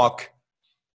talk,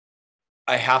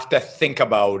 I have to think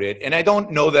about it, and I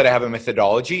don't know that I have a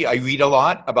methodology. I read a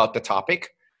lot about the topic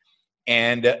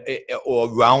and or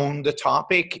around the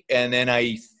topic, and then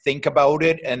I think about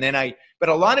it, and then but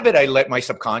a lot of it I let my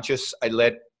subconscious.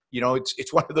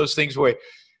 It's one of those things where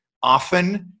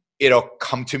often it'll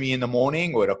come to me in the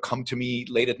morning, or it'll come to me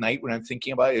late at night when I'm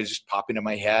thinking about it. It'll just pop into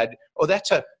my head. Oh,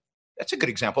 that's a good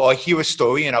example. I'll hear a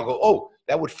story and I'll go, oh,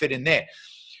 that would fit in there.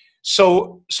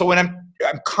 So when I'm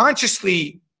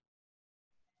consciously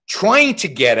trying to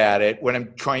get at it, when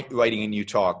I'm writing a new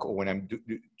talk, or when I'm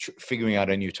figuring out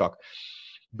a new talk,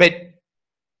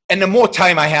 and the more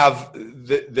time I have,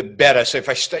 the better. So if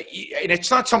I and it's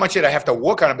not so much that I have to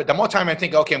work on it, but the more time I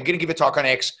think, okay, I'm going to give a talk on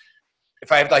X.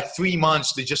 If I have like 3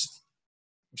 months to just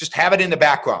have it in the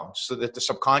background so that the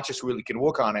subconscious really can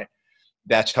work on it,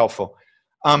 that's helpful.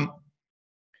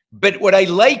 But what I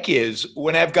like is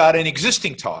when I've got an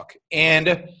existing talk,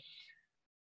 and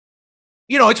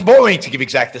it's boring to give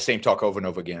exactly the same talk over and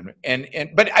over again,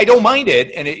 but I don't mind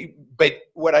it. But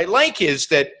what I like is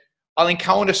that I'll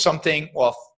encounter something,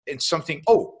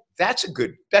 oh, that's a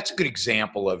good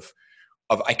example of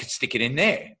I could stick it in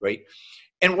there, right?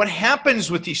 And what happens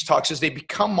with these talks is they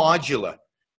become modular,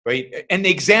 right? And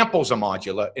the examples are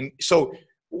modular. And so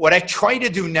what I try to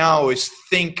do now is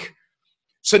think.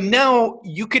 So now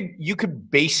you could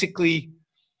basically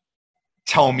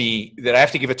tell me that I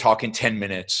have to give a talk in 10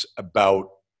 minutes about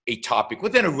a topic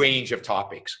within a range of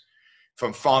topics,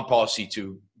 from foreign policy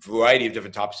to a variety of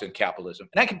different topics in capitalism.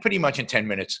 And I can pretty much in 10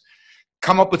 minutes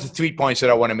come up with the 3 points that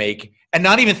I want to make and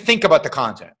not even think about the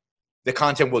content. The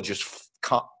content will just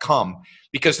come,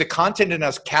 because the content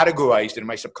is categorized in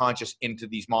my subconscious into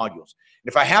these modules. And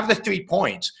if I have the 3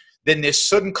 points, then there's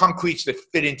certain concretes that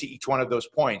fit into each one of those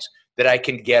points that I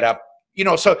can get up.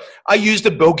 So I use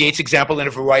the Bill Gates example in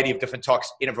a variety of different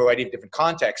talks, in a variety of different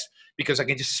contexts, because I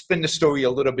can just spin the story a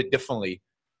little bit differently,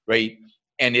 right?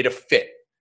 And it'll fit.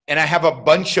 And I have a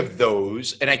bunch of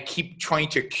those, and I keep trying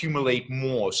to accumulate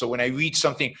more. So when I read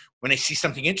something, when I see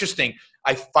something interesting,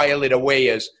 I file it away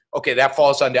as, okay, that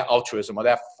falls under altruism, or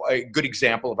that's a good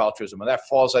example of altruism, or that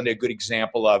falls under a good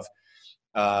example of,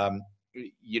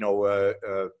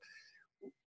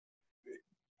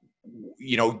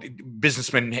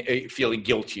 businessmen feeling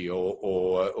guilty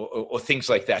or things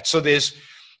like that.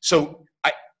 So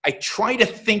I try to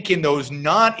think in those,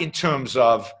 not in terms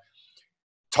of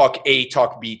talk A,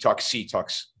 talk B, talk C, talk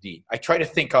D. I try to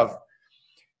think of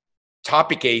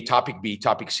topic A, topic B,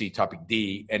 topic C, topic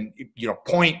D, and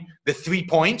the 3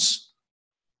 points.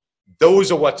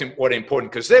 Those are what are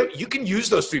important, because you can use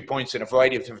those 3 points in a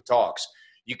variety of different talks.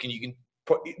 You can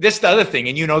put this, the other thing,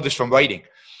 and you know this from writing,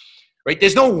 right?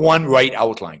 There's no one right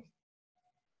outline.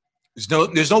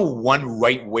 There's no one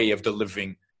right way of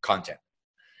delivering content.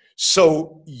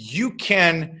 So you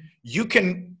can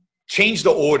change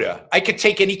the order. I could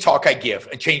take any talk I give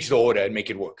and change the order and make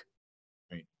it work.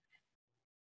 Right?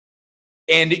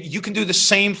 And you can do the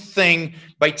same thing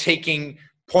by taking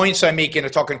points I make in a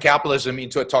talk on capitalism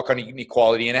into a talk on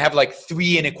inequality. And I have like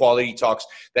 3 inequality talks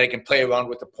that I can play around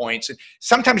with the points. And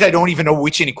sometimes I don't even know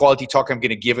which inequality talk I'm going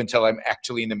to give until I'm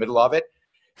actually in the middle of it.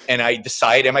 And I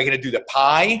decide, am I going to do the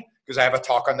pie? Because I have a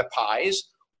talk on the pies.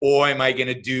 Or am I going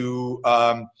to do,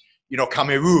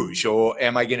 Khmer Rouge? Or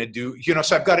am I going to do,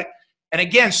 so I've got it. And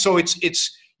again, so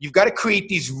you've got to create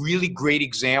these really great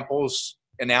examples,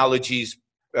 analogies,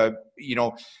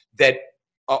 that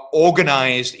are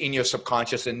organized in your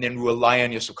subconscious, and then rely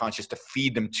on your subconscious to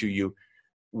feed them to you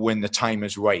when the time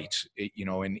is right,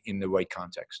 in the right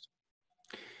context.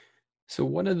 So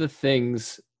one of the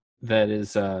things that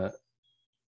is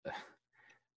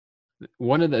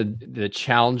one of the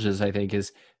challenges, I think,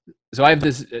 is, so I have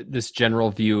this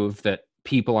general view of that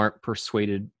people aren't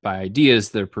persuaded by ideas,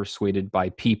 they're persuaded by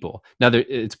people. Now,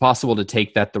 it's possible to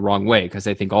take that the wrong way, because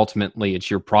I think ultimately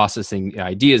it's you're processing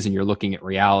ideas and you're looking at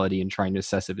reality and trying to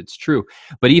assess if it's true.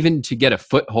 But even to get a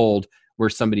foothold where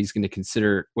somebody's going to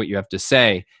consider what you have to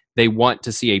say, they want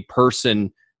to see a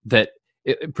person that,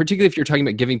 particularly if you're talking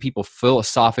about giving people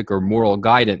philosophic or moral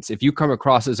guidance, if you come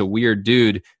across as a weird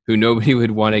dude who nobody would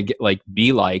want to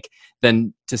be like,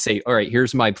 then to say, all right,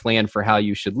 here's my plan for how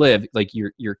you should live, like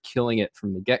you're killing it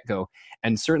from the get-go.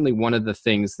 And certainly one of the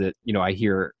things that, I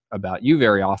hear about you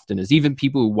very often is even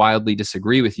people who wildly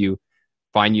disagree with you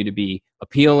find you to be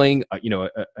appealing,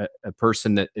 a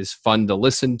person that is fun to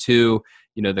listen to,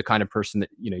 the kind of person that,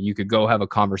 you could go have a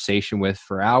conversation with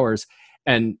for hours.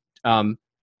 And,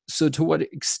 so to what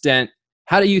extent,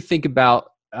 how do you think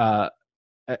about,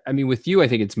 with you, I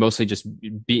think it's mostly just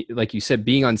like you said,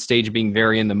 being on stage, being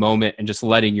very in the moment and just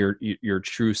letting your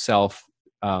true self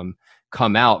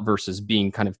come out versus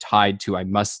being kind of tied to, I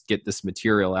must get this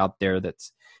material out there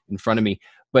that's in front of me.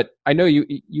 But I know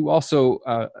you also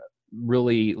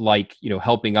really like,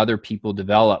 helping other people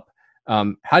develop.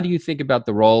 How do you think about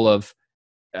the role of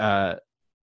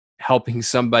helping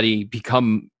somebody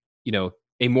become,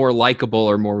 a more likable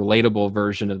or more relatable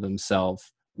version of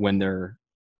themselves when they're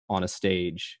on a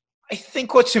stage? I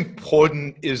think what's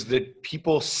important is that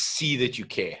people see that you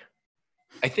care.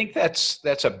 I think that's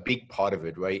a big part of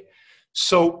it, right?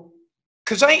 So,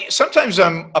 because sometimes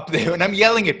I'm up there and I'm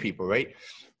yelling at people, right?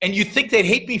 And you think they'd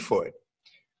hate me for it,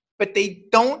 but they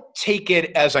don't take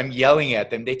it as I'm yelling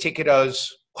at them. They take it as,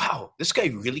 wow, this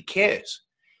guy really cares.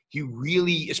 He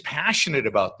really is passionate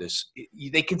about this.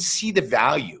 They can see the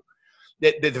value.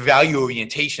 The value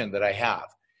orientation that I have.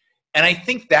 And I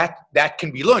think that can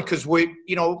be learned, because we're,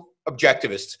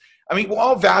 objectivists. I mean, we're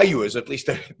all valuers, at least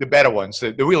the better ones,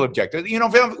 the real objectives.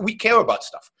 We care about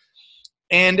stuff.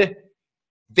 And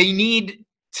they need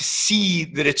to see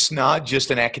that it's not just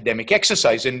an academic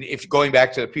exercise. And if going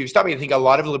back to the previous topic, I think a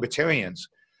lot of libertarians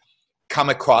come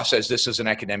across as this is an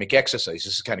academic exercise.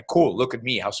 This is kind of cool. Look at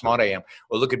me, how smart I am.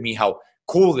 Or look at me, how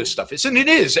cool this stuff is. And it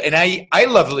is. And I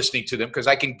love listening to them because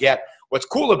I can get what's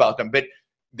cool about them. But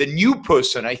the new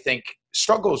person, I think,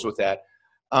 struggles with that.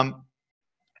 And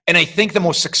I think the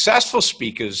most successful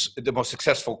speakers, and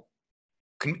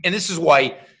this is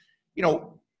why,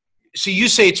 so you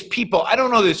say it's people. I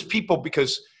don't know that it's people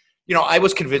because, I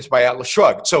was convinced by Atlas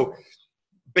Shrugged. So,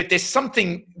 but there's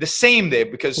something the same there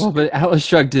because. Well, but Atlas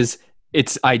Shrugged is,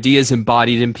 it's ideas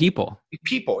embodied in people.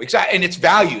 People, exactly. And it's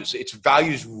values. It's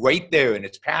values right there, and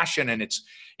it's passion, and it's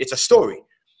a story.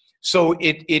 So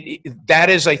that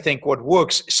is, I think, what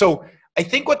works. So I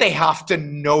think what they have to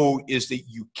know is that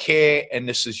you care, and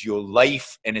this is your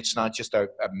life, and it's not just a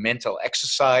mental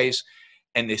exercise.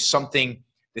 And there's something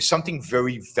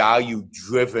very value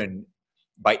driven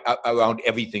around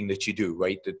everything that you do,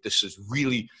 right? That this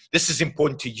is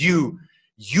important to you.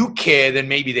 You care, then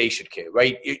maybe they should care,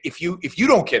 right? If you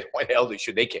don't care, why the hell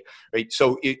should they care, right?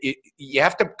 So you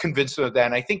have to convince them of that.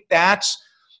 And I think that's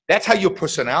how your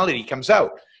personality comes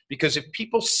out. Because if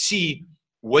people see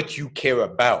what you care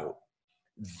about,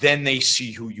 then they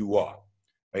see who you are.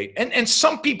 right? And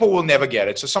some people will never get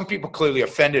it. So some people clearly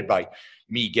offended by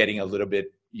me getting a little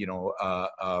bit,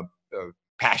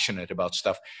 passionate about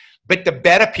stuff. But the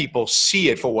better people see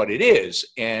it for what it is,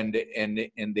 and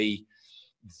they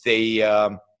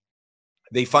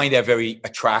find that very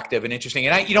attractive and interesting.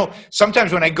 And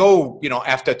sometimes when I go,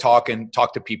 after talk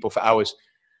to people for hours,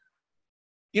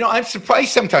 I'm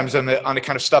surprised sometimes on the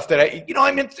kind of stuff that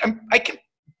I can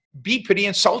be pretty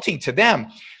insulting to them,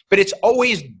 but it's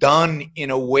always done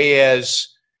in a way as,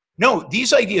 no,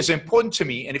 these ideas are important to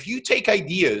me. And if you take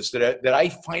ideas that I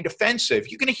find offensive,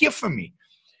 you're going to hear from me.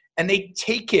 And they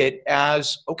take it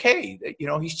as, okay,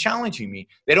 he's challenging me.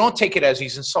 They don't take it as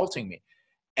he's insulting me.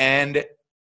 And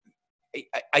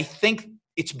I think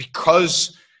it's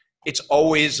because it's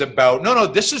always about, no,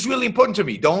 this is really important to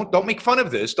me. Don't make fun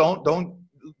of this. Don't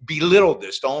belittle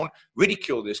this. Don't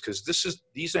ridicule this, because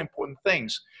these are important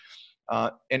things.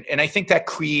 And I think that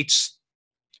creates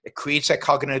that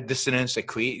cognitive dissonance.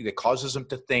 That causes them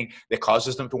to think. That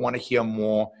causes them to want to hear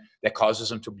more. That causes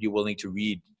them to be willing to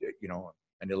read,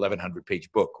 an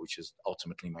 1,100-page book, which is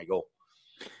ultimately my goal.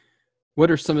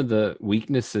 What are some of the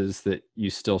weaknesses that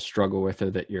you still struggle with or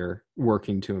that you're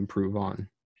working to improve on?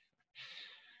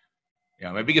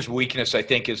 Yeah, my biggest weakness, I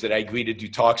think, is that I agree to do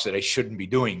talks that I shouldn't be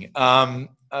doing. I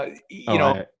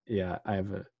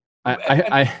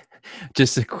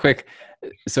just a quick.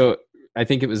 So I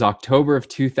think it was October of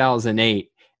 2008,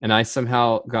 and I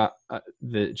somehow got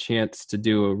the chance to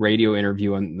do a radio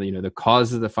interview on the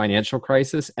cause of the financial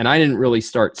crisis, and I didn't really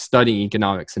start studying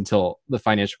economics until the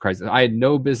financial crisis. I had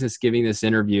no business giving this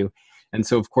interview, and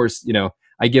so of course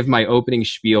I give my opening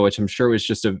spiel, which I'm sure was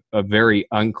just a very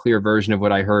unclear version of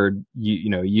what I heard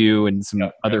you and some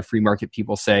other free market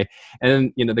people say.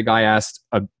 And then, the guy asked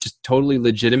a just totally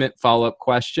legitimate follow-up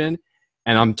question,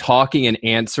 and I'm talking and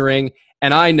answering,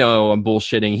 and I know I'm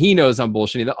bullshitting. He knows I'm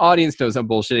bullshitting. The audience knows I'm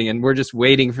bullshitting, and we're just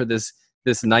waiting for this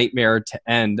nightmare to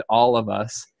end, all of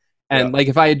us. And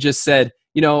if I had just said,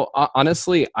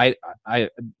 honestly, I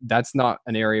that's not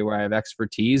an area where I have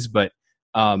expertise, but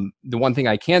the one thing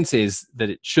I can say is that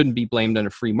it shouldn't be blamed on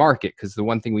a free market, because the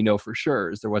one thing we know for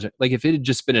sure is there wasn't, if it had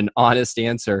just been an honest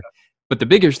answer. But the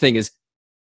bigger thing is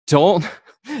don't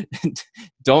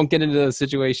get into those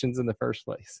situations in the first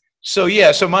place. So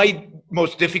my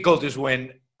most difficult is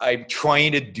when I'm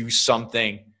trying to do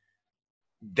something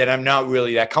that I'm not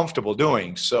really that comfortable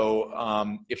doing.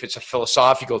 So if it's a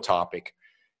philosophical topic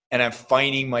and I'm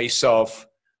finding myself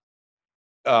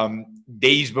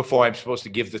days before I'm supposed to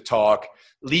give the talk,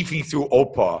 leafing through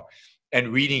OPA and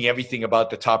reading everything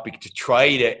about the topic to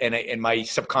try to, and my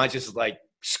subconscious is like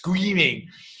screaming,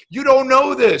 you don't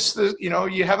know this,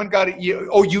 you haven't got it.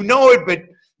 You know it, but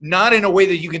not in a way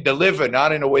that you can deliver,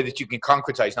 not in a way that you can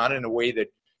concretize, not in a way that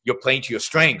you're playing to your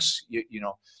strengths.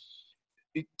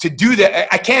 To do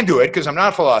that, I can't do it because I'm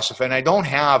not a philosopher and I don't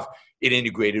have it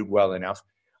integrated well enough.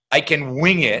 I can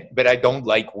wing it, but I don't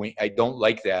like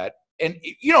that. And,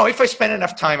 if I spend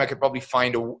enough time, I could probably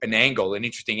find an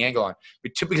interesting angle on,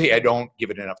 but typically I don't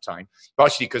give it enough time,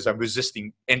 partially because I'm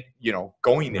resisting and,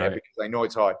 going there because I know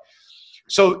it's hard.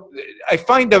 So I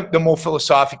find the more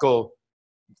philosophical,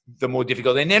 the more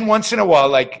difficult. And then once in a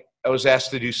while, I was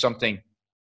asked to do something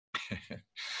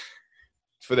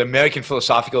for the American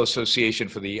Philosophical Association,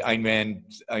 for the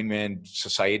Einman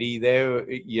Society there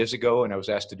years ago. And I was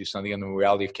asked to do something on the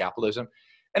morality of capitalism.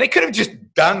 And I could have just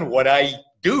done what I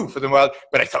do for the world,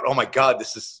 but I thought, oh my God,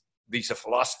 these are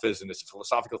philosophers and it's a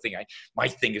philosophical thing. My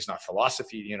thing is not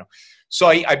philosophy, So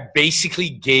I basically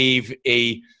gave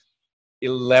a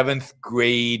 11th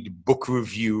grade book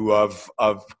review of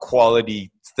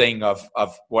quality thing of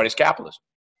what is capitalism.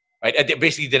 Right? I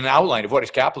basically did an outline of what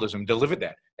is capitalism, delivered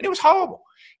that, and it was horrible.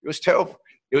 It was terrible.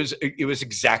 It was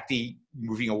exactly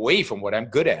moving away from what I'm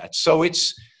good at. So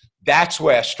that's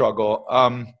where I struggle.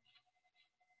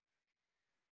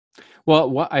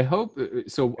 Well, what I hope,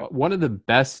 so one of the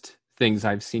best things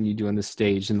I've seen you do on the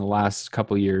stage in the last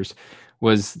couple of years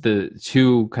was the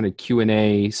two kind of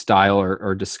Q&A style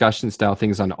or discussion style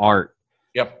things on art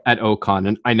at Ocon.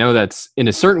 And I know that's, in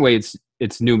a certain way,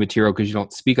 it's new material because you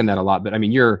don't speak on that a lot, but I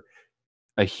mean, you're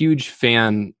a huge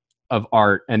fan of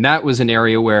art. And that was an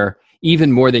area where,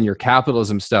 even more than your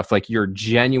capitalism stuff, your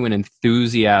genuine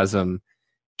enthusiasm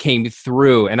came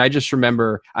through. And I just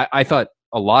remember, I thought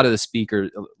a lot of the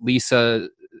speakers, Lisa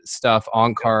stuff,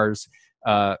 Onkar's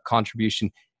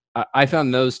contribution, I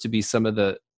found those to be some of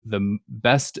the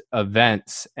best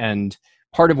events. And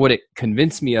part of what it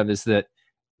convinced me of is that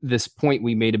this point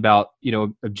we made about,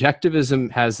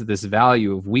 objectivism has this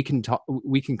value of we can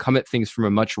come at things from a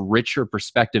much richer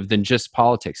perspective than just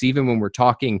politics, even when we're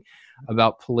talking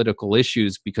about political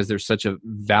issues, because there's such a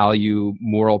value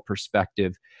moral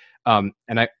perspective. And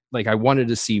I wanted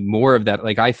to see more of that.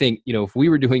 Like, I think, if we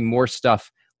were doing more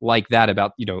stuff like that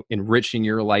about, enriching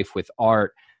your life with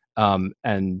art,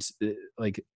 and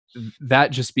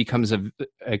that just becomes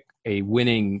a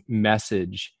winning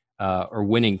message, or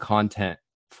winning content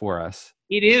for us.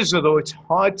 It is, although it's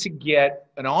hard to get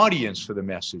an audience for the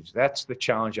message. That's the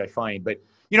challenge I find. But,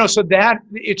 so that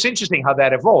it's interesting how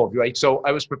that evolved, right? So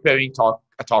I was preparing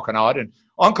a talk on art, and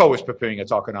Anko was preparing a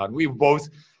talk on art. We were both,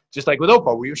 just like with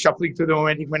Opa, we were shuffling through the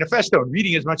Romantic Manifesto and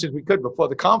reading as much as we could before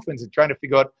the conference and trying to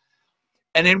figure out.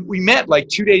 And then we met like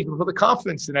 2 days before the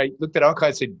conference, and I looked at Anko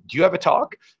and said, "Do you have a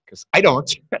talk?" Because I don't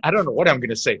know what I'm going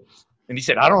to say. And he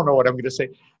said, "I don't know what I'm going to say."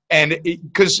 And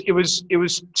because it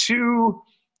was too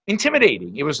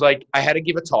intimidating. It was like I had to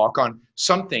give a talk on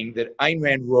something that Ayn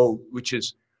Rand wrote, which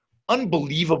is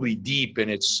unbelievably deep in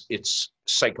its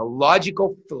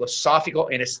psychological, philosophical,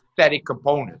 and aesthetic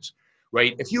components,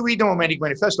 right? If you read the Romantic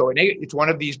Manifesto, and it's one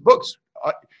of these books,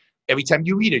 every time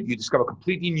you read it, you discover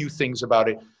completely new things about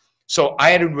it. So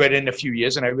I hadn't read it in a few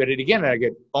years, and I read it again, and I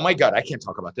get, oh my God, I can't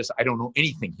talk about this. I don't know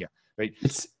anything here, right?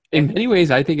 It's, in many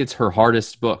ways, I think it's her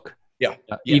hardest book. Yeah.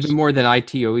 Yes. Even more than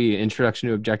ITOE, Introduction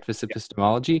to Objectivist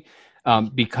Epistemology,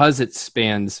 because it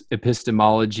spans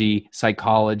epistemology,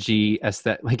 psychology,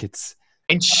 aesthetic, it's...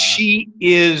 And she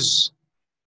is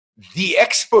the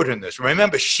expert in this.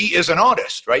 Remember, she is an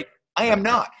artist, right? I am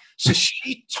not. So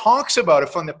she talks about it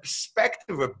from the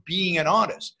perspective of being an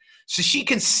artist. So she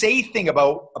can say things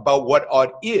about what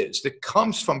art is that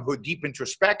comes from her deep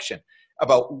introspection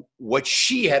about what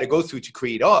she had to go through to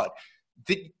create art.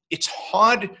 It's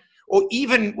hard... Or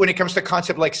even when it comes to a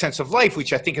concept like sense of life,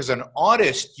 which I think as an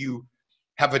artist, you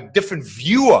have a different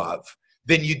view of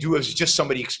than you do as just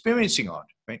somebody experiencing art,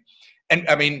 right? And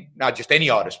I mean, not just any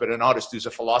artist, but an artist who's a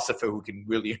philosopher who can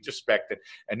really introspect it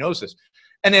and knows this.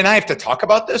 And then I have to talk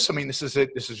about this. I mean, this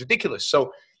is ridiculous.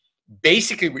 So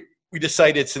basically, we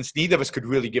decided, since neither of us could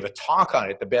really give a talk on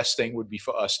it, the best thing would be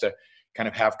for us to kind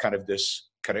of have this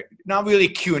not really a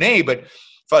Q&A, but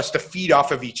for us to feed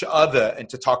off of each other and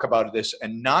to talk about this,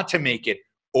 and not to make it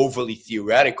overly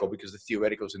theoretical, because the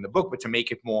theoretical is in the book, but to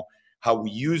make it more how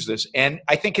we use this. And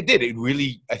I think it did.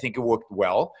 I think it worked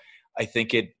well. I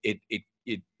think it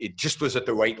just was at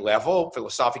the right level,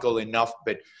 philosophical enough,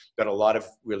 but a lot of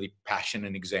really passion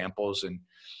and examples. And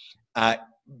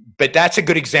but that's a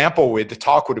good example where the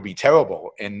talk would be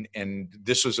terrible, and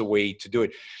this was a way to do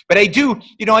it. But I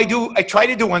try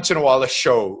to do once in a while a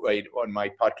show, right, on my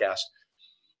podcast,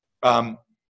 on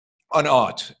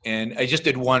art. And I just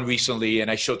did one recently,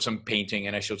 and I showed some painting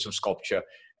and I showed some sculpture,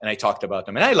 and I talked about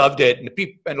them, and I loved it,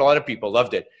 and a lot of people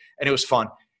loved it, and it was fun.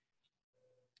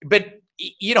 But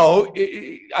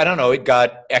I don't know, it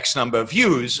got X number of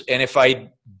views, and if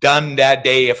I'd done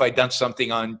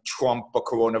something on Trump or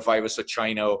coronavirus or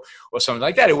China or something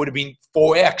like that, it would have been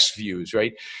 4X views,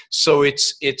 right? So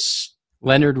it's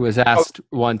Leonard was asked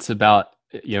once about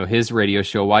his radio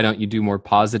show, why don't you do more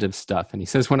positive stuff? And he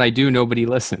says, when I do, nobody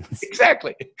listens.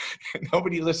 Exactly.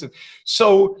 Nobody listens.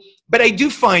 So, but I do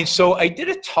find, so I did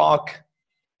a talk,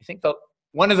 I think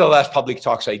one of the last public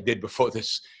talks I did before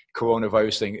this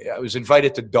coronavirus thing, I was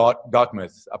invited to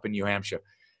Dartmouth up in New Hampshire,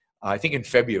 I think in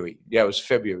February. Yeah, it was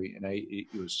February, and it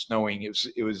was snowing.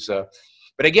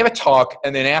 But I gave a talk,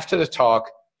 and then after the talk,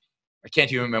 I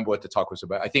can't even remember what the talk was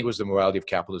about. I think it was the morality of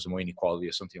capitalism or inequality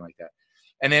or something like that.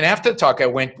 And then after the talk, I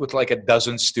went with like a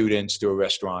dozen students to a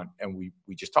restaurant, and we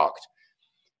just talked.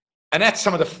 And that's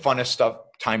some of the funnest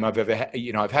time I've ever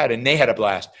had, and they had a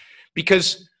blast.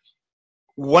 Because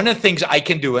one of the things I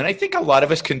can do, and I think a lot of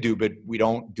us can do, but we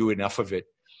don't do enough of it,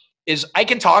 is I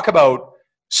can talk about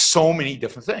so many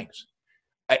different things.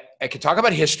 I can talk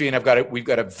about history, and we've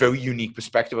got a very unique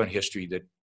perspective on history that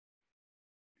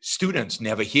students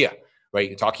never hear, right? You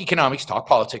can talk economics, talk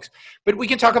politics, but we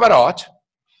can talk about art.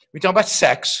 We talk about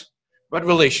sex, about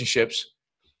relationships,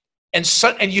 and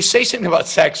you say something about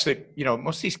sex that,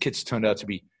 most of these kids turned out to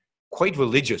be quite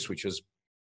religious, which was,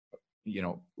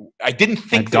 I didn't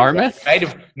think at Dartmouth? I'd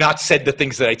have not said the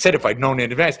things that I'd said if I'd known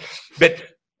in advance. But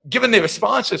given their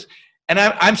responses, and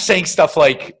I'm saying stuff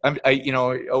like,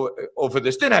 over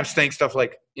this dinner, I'm saying stuff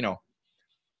like,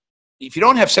 if you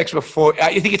don't have sex before,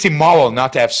 I think it's immoral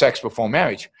not to have sex before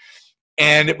marriage,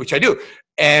 which I do.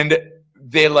 And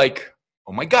they're like,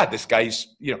 oh my God, this guy's,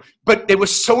 but they were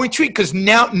so intrigued because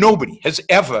now nobody has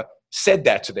ever said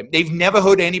that to them. They've never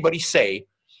heard anybody say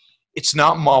it's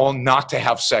not moral not to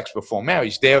have sex before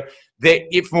marriage. that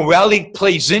if morality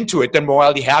plays into it, then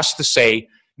morality has to say,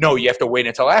 no, you have to wait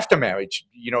until after marriage.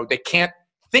 You know, they can't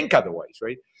think otherwise,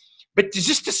 right? But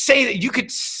just to say that you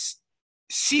could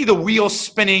see the wheels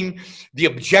spinning, the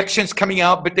objections coming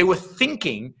out, but they were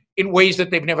thinking in ways that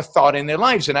they've never thought in their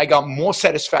lives. And I got more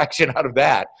satisfaction out of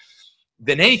that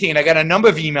than anything. And I got a number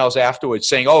of emails afterwards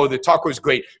saying, oh, the talk was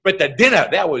great, but the dinner,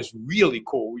 that was really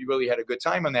cool. We really had a good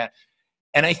time on that.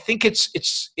 And I think it's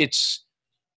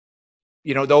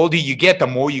you know, the older you get, the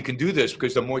more you can do this,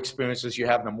 because the more experiences you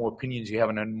have, the more opinions you have,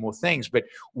 and the more things. But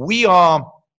we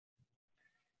are,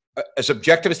 as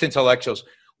objectivist intellectuals,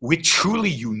 we're truly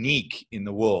unique in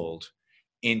the world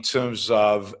in terms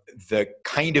of the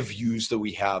kind of views that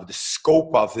we have, the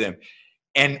scope of them,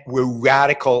 and we're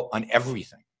radical on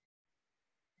everything.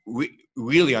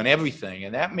 Really on everything,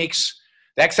 and that makes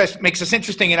us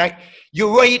interesting. And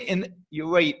you're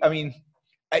right. I mean,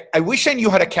 I wish I knew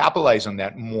how to capitalize on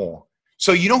that more.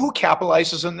 So you know who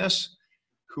capitalizes on this?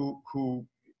 Who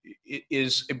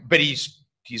is? But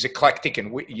he's eclectic,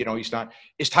 and you know he's not.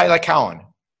 Is Tyler Cowen,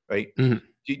 right? Mm-hmm.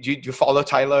 Do you follow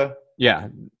Tyler? Yeah,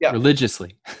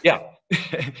 religiously. Yeah.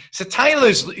 So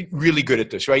Tyler's really good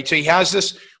at this, right? So he has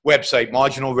this website,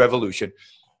 Marginal Revolution,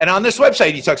 and on this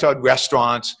website he talks about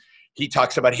restaurants. He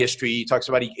talks about history. He talks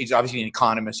about, he's obviously an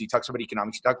economist. He talks about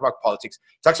economics. He talks about politics.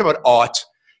 He talks about art.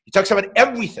 He talks about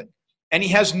everything. And he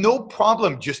has no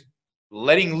problem just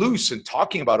letting loose and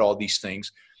talking about all these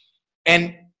things.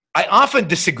 And I often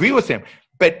disagree with him,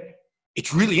 but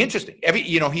it's really interesting.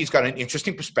 You know, he's got an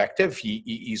interesting perspective.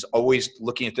 He's always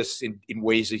looking at this in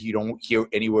ways that you don't hear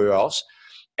anywhere else.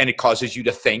 And it causes you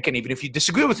to think. And even if you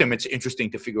disagree with him, it's interesting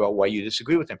to figure out why you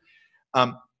disagree with him.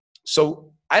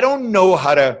 So I don't know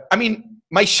how to, I mean,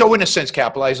 my show in a sense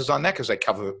capitalizes on that because I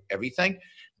cover everything,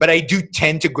 but I do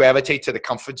tend to gravitate to the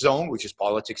comfort zone, which is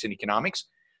politics and economics.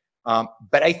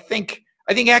 But I think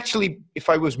actually if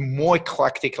I was more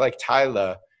eclectic like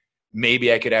Tyler,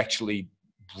 maybe I could actually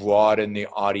broaden the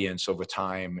audience over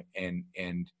time. And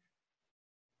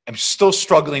I'm still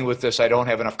struggling with this. I don't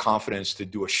have enough confidence to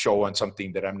do a show on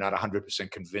something that I'm not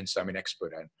 100% convinced I'm an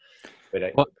expert in. But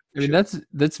I mean,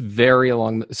 that's very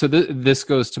along. So this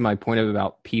goes to my point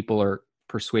about people are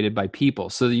persuaded by people.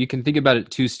 So you can think about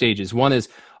it two stages. One is,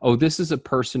 oh, this is a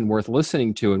person worth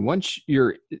listening to. And once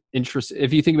you're interested,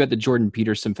 if you think about the Jordan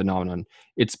Peterson phenomenon,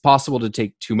 it's possible to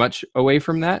take too much away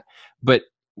from that. But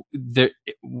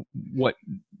what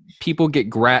people get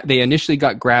they initially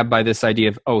got grabbed by this idea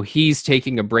of, oh, he's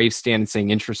taking a brave stand and saying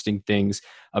interesting things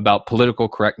about political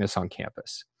correctness on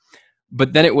campus.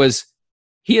 But then it was,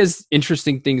 he has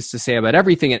interesting things to say about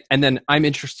everything, and then I'm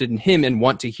interested in him and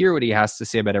want to hear what he has to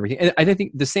say about everything. And I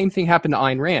think the same thing happened to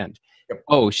Ayn Rand. Yep.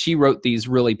 Oh, she wrote these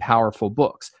really powerful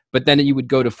books. But then you would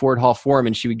go to Ford Hall Forum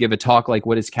and she would give a talk like,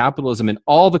 what is capitalism? And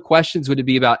all the questions would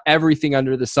be about everything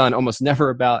under the sun, almost never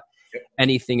about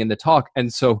anything in the talk.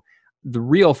 And so the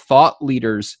real thought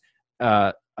leaders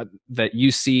that you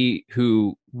see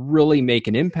who really make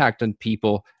an impact on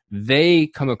people, they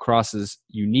come across as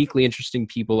uniquely interesting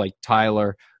people like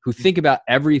Tyler, who think about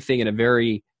everything in a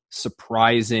very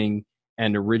surprising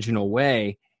and original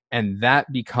way. And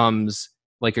that becomes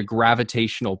like a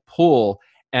gravitational pull.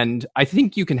 And I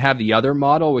think you can have the other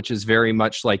model, which is very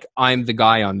much like, I'm the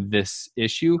guy on this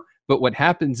issue. But what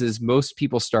happens is most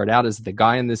people start out as the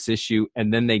guy on this issue,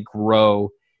 and then they grow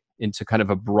into kind of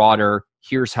a broader,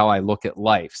 here's how I look at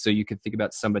life. So you could think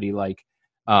about somebody like,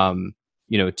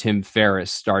 Tim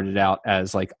Ferriss started out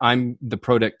as like, I'm the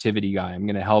productivity guy. I'm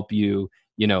going to help you,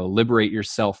 liberate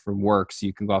yourself from work so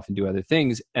you can go off and do other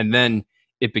things. And then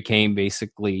it became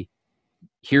basically,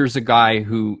 here's a guy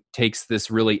who takes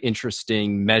this really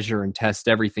interesting measure and test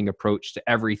everything approach to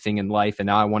everything in life. And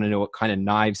now I want to know what kind of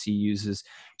knives he uses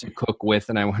to cook with.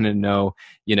 And I want to know,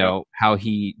 how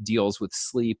he deals with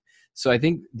sleep. So I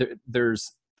think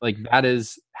there's like, that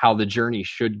is how the journey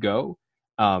should go.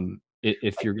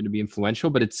 If you're going to be influential,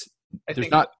 but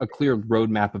there's not a clear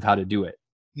roadmap of how to do it.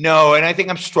 No. And I think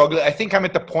I'm struggling. I think I'm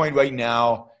at the point right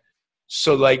now.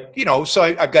 So like,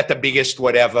 I've got the biggest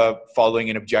whatever following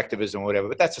in objectivism or whatever,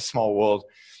 but that's a small world.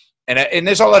 And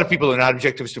there's a lot of people who are not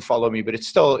objectivists who follow me, but it's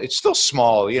still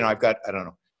small. I've got, I don't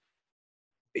know.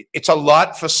 It's a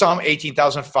lot for some,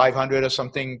 18,500 or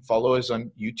something followers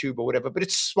on YouTube or whatever, but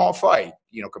it's small fry,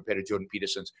 compared to Jordan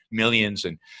Peterson's millions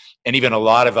and even a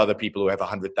lot of other people who have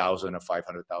 100,000 or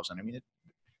 500,000. I mean,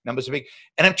 numbers are big.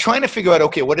 And I'm trying to figure out,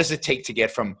 okay, what does it take to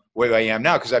get from where I am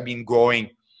now? Because I've been growing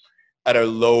at a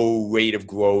low rate of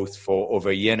growth for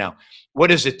over a year now. What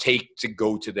does it take to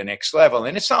go to the next level?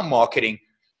 And it's not marketing.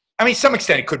 I mean, to some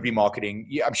extent it could be marketing.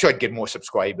 I'm sure I'd get more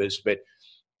subscribers, but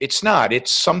it's not.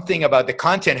 It's something about the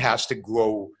content has to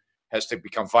grow has to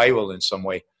become viral in some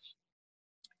way.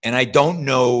 And I don't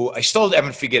know, I still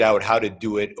haven't figured out how to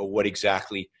do it or what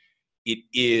exactly it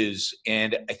is.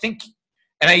 And I think,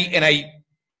 I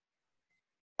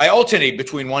alternate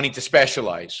between wanting to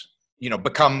specialize,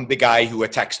 become the guy who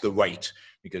attacks the right,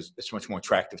 because it's much more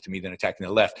attractive to me than attacking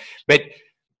the left. But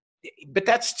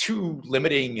that's too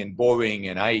limiting and boring,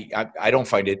 and I don't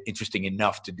find it interesting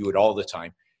enough to do it all the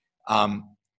time.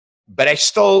 But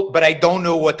I don't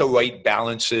know what the right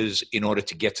balance is in order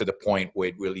to get to the point where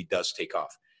it really does take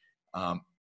off.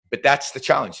 But that's the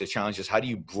challenge. The challenge is, how do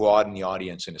you broaden the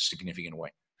audience in a significant way?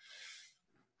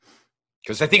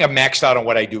 Because I think I'm maxed out on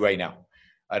what I do right now.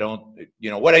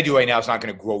 What I do right now is not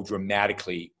going to grow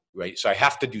dramatically, right? So I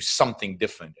have to do something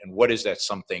different. And what is that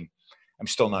something? I'm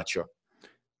still not sure.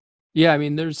 Yeah, I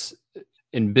mean,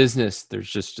 in business, there's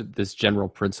just this general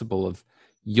principle of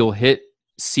you'll hit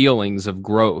ceilings of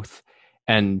growth,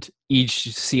 and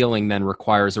each ceiling then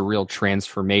requires a real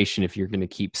transformation if you're going to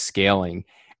keep scaling.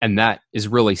 And that is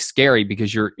really scary,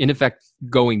 because you're in effect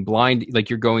going blind, like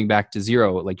you're going back to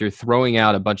zero, like you're throwing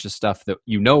out a bunch of stuff that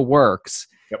works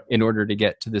in order to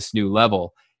get to this new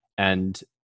level. And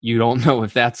you don't know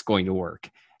if that's going to work.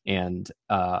 And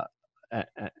it'll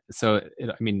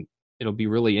be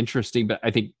really interesting, but I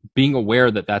think being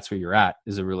aware that that's where you're at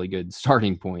is a really good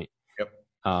starting point. Yep.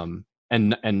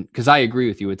 And because I agree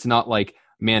with you, it's not like,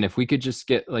 man, if we could just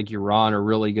get like Yaron, a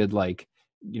really good, like,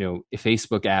 a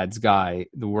Facebook ads guy,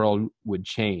 the world would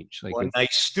change. Like, or a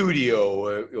nice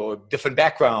studio or different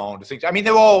background things. I mean,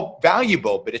 they're all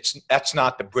valuable, but that's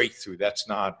not the breakthrough. That's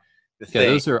not the thing.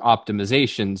 Those are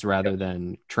optimizations rather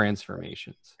than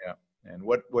transformations. Yeah. And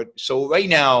so right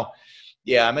now,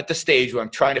 I'm at the stage where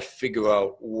I'm trying to figure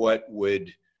out what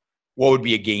would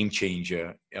be a game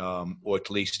changer, or at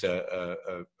least a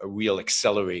real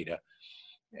accelerator.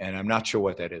 And I'm not sure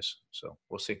what that is. So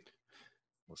we'll see.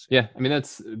 Yeah, I mean,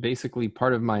 that's basically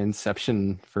part of my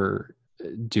inception for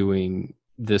doing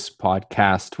this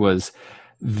podcast was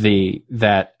I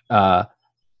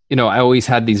always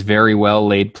had these very well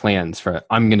laid plans for,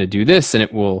 I'm going to do this and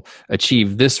it will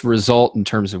achieve this result in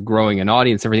terms of growing an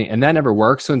audience, everything. And that never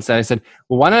worked. So instead I said,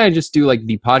 well, why don't I just do like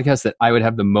the podcast that I would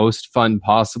have the most fun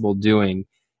possible doing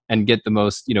and get the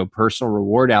most, personal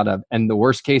reward out of. And the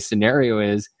worst case scenario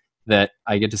is that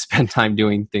I get to spend time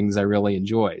doing things I really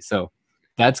enjoy. So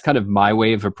that's kind of my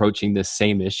way of approaching this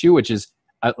same issue, which is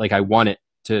like, I want it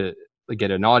to get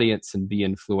an audience and be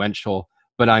influential,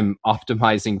 but I'm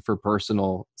optimizing for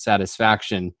personal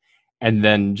satisfaction and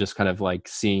then just kind of like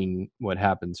seeing what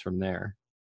happens from there.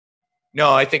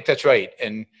 No, I think that's right.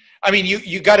 And I mean,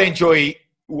 you got to enjoy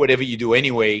whatever you do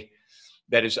anyway.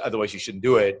 That is, otherwise you shouldn't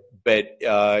do it. But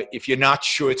if you're not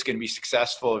sure it's going to be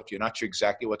successful, if you're not sure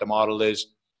exactly what the model is,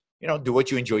 do what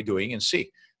you enjoy doing and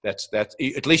see. That's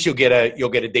at least you'll get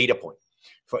a data point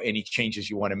for any changes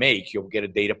you want to make. You'll get a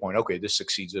data point. Okay, this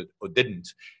succeeds or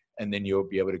didn't, and then you'll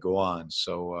be able to go on.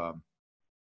 So,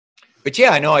 but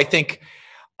yeah, I think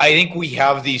we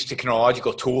have these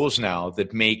technological tools now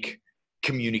that make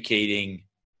communicating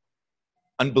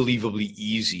unbelievably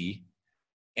easy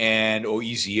or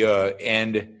easier,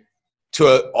 and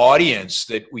to an audience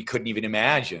that we couldn't even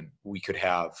imagine we could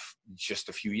have just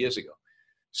a few years ago.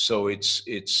 So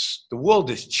the world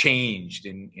has changed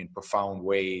in profound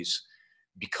ways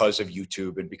because of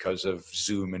YouTube and because of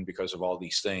Zoom and because of all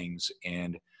these things.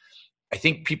 And I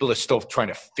think people are still trying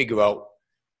to figure out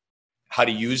how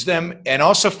to use them and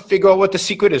also figure out what the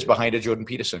secret is behind a Jordan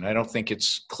Peterson. I don't think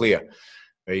it's clear,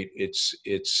 right? It's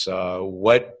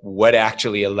what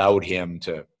actually allowed him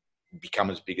to become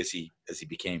as big as he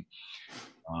became.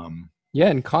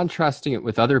 And contrasting it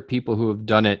with other people who have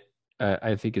done it,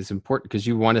 I think is important, because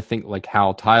you want to think like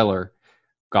how Tyler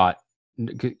got,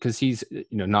 because he's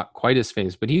not quite as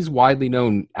famous, but he's widely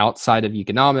known outside of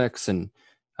economics, and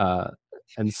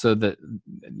so that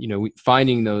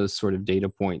finding those sort of data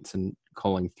points and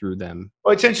culling through them.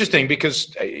 Well, it's interesting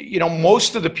because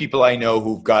most of the people I know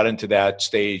who've got into that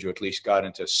stage, or at least got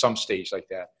into some stage like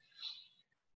that,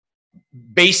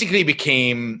 basically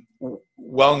became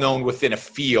well known within a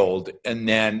field, and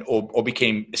then or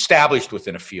became established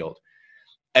within a field,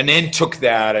 and then took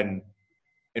that and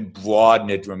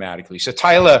broadened it dramatically. So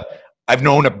Tyler, I've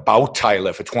known about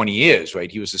Tyler for 20 years,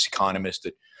 right? He was this economist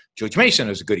at George Mason,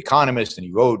 was a good economist, and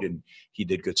he wrote and he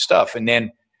did good stuff. And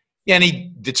then, and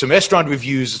he did some restaurant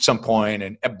reviews at some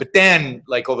point, but then,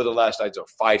 like over the last, I'd say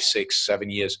 5, 6, 7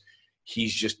 years,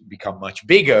 he's just become much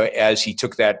bigger as he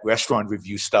took that restaurant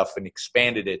review stuff and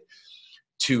expanded it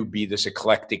to be this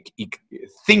eclectic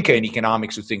thinker in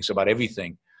economics who thinks about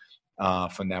everything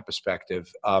from that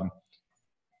perspective.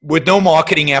 with no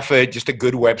marketing effort, just a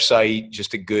good website,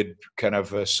 just a good kind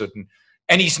of a certain,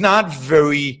 and he's not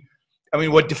very, I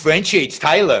mean, what differentiates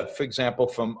Tyler, for example,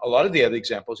 from a lot of the other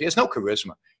examples, he has no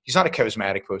charisma. He's not a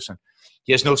charismatic person.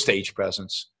 He has no stage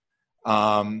presence.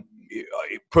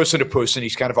 Person to person,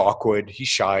 he's kind of awkward. He's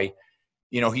shy.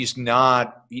 You know, he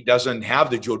doesn't have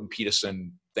the Jordan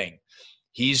Peterson thing.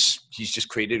 He's just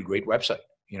created a great website,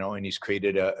 you know, and he's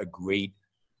created a great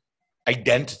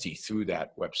identity through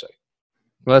that website.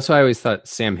 Well, that's why I always thought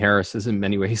Sam Harris is in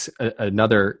many ways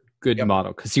another good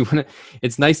model, because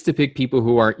it's nice to pick people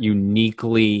who aren't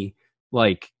uniquely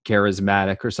like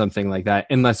charismatic or something like that,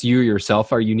 unless you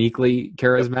yourself are uniquely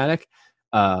charismatic,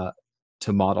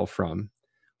 to model from.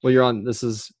 Well, Yaron, this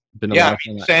has been a lot of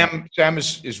fun. Sam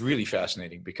is really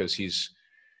fascinating because he's,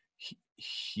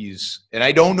 and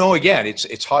I don't know, again,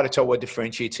 it's hard to tell what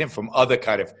differentiates him from other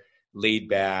kind of laid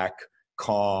back,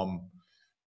 calm,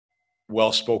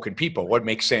 well-spoken people. What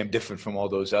makes Sam different from all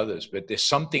those others? But there's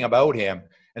something about him,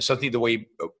 and something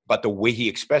about the way he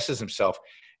expresses himself.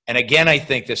 And again, I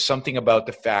think there's something about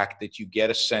the fact that you get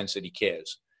a sense that he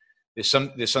cares. There's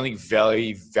something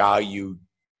very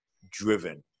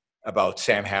value-driven about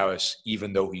Sam Harris,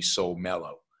 even though he's so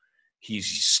mellow. He's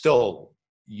still,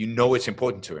 you know, it's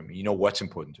important to him. You know what's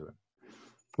important to him.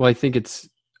 Well, I think it's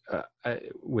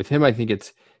with him. I think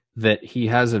it's that he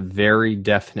has a very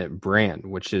definite brand,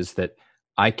 which is that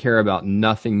I care about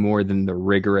nothing more than the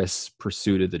rigorous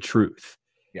pursuit of the truth.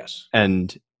 Yes.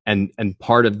 And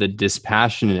part of the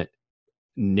dispassionate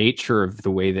nature of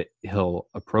the way that he'll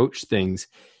approach things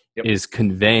is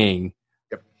conveying,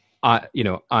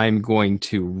 I'm going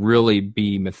to really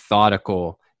be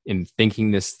methodical in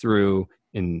thinking this through,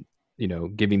 in,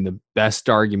 giving the best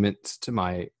arguments to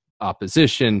my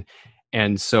opposition.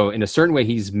 And so in a certain way,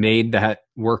 he's made that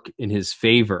work in his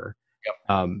favor.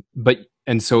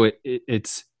 So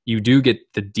it's, you do get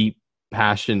the deep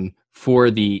passion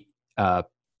for the,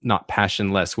 not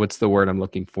passionless. What's the word I'm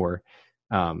looking for?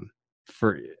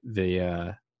 For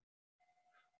the,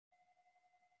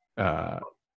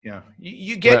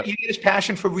 you get his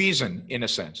passion for reason, in a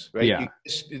sense, right? Yeah.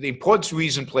 The importance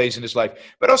reason plays in his life,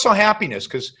 but also happiness.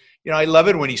 Because, I love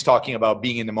it when he's talking about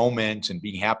being in the moment and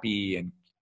being happy, and,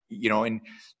 and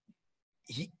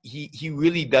he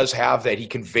really does have that. He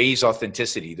conveys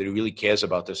authenticity, that he really cares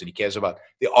about this, and he cares about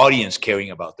the audience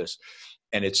caring about this.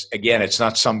 And it's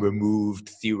not some removed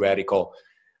theoretical.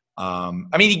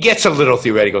 He gets a little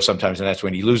theoretical sometimes, and that's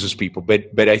when he loses people.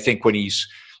 But I think when he's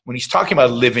talking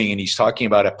about living and he's talking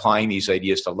about applying these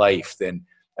ideas to life, then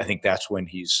I think that's when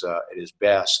he's at his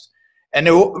best. And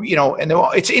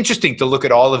it's interesting to look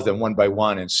at all of them one by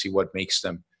one and see what makes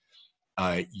them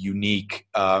unique,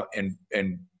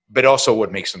 but also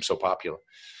what makes them so popular.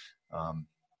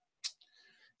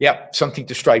 Something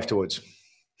to strive towards.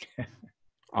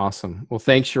 Awesome. Well,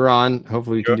 thanks, Yaron.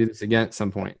 Hopefully we can do this again at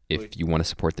some point. If you want to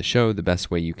support the show, the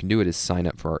best way you can do it is sign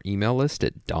up for our email list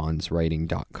at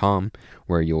donswriting.com,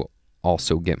 where you'll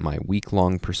also get my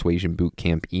week-long Persuasion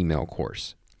Bootcamp email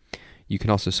course. You can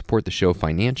also support the show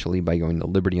financially by going to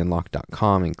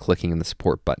libertyunlocked.com and clicking on the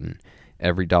support button.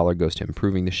 Every dollar goes to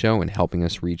improving the show and helping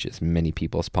us reach as many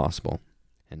people as possible.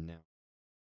 And now...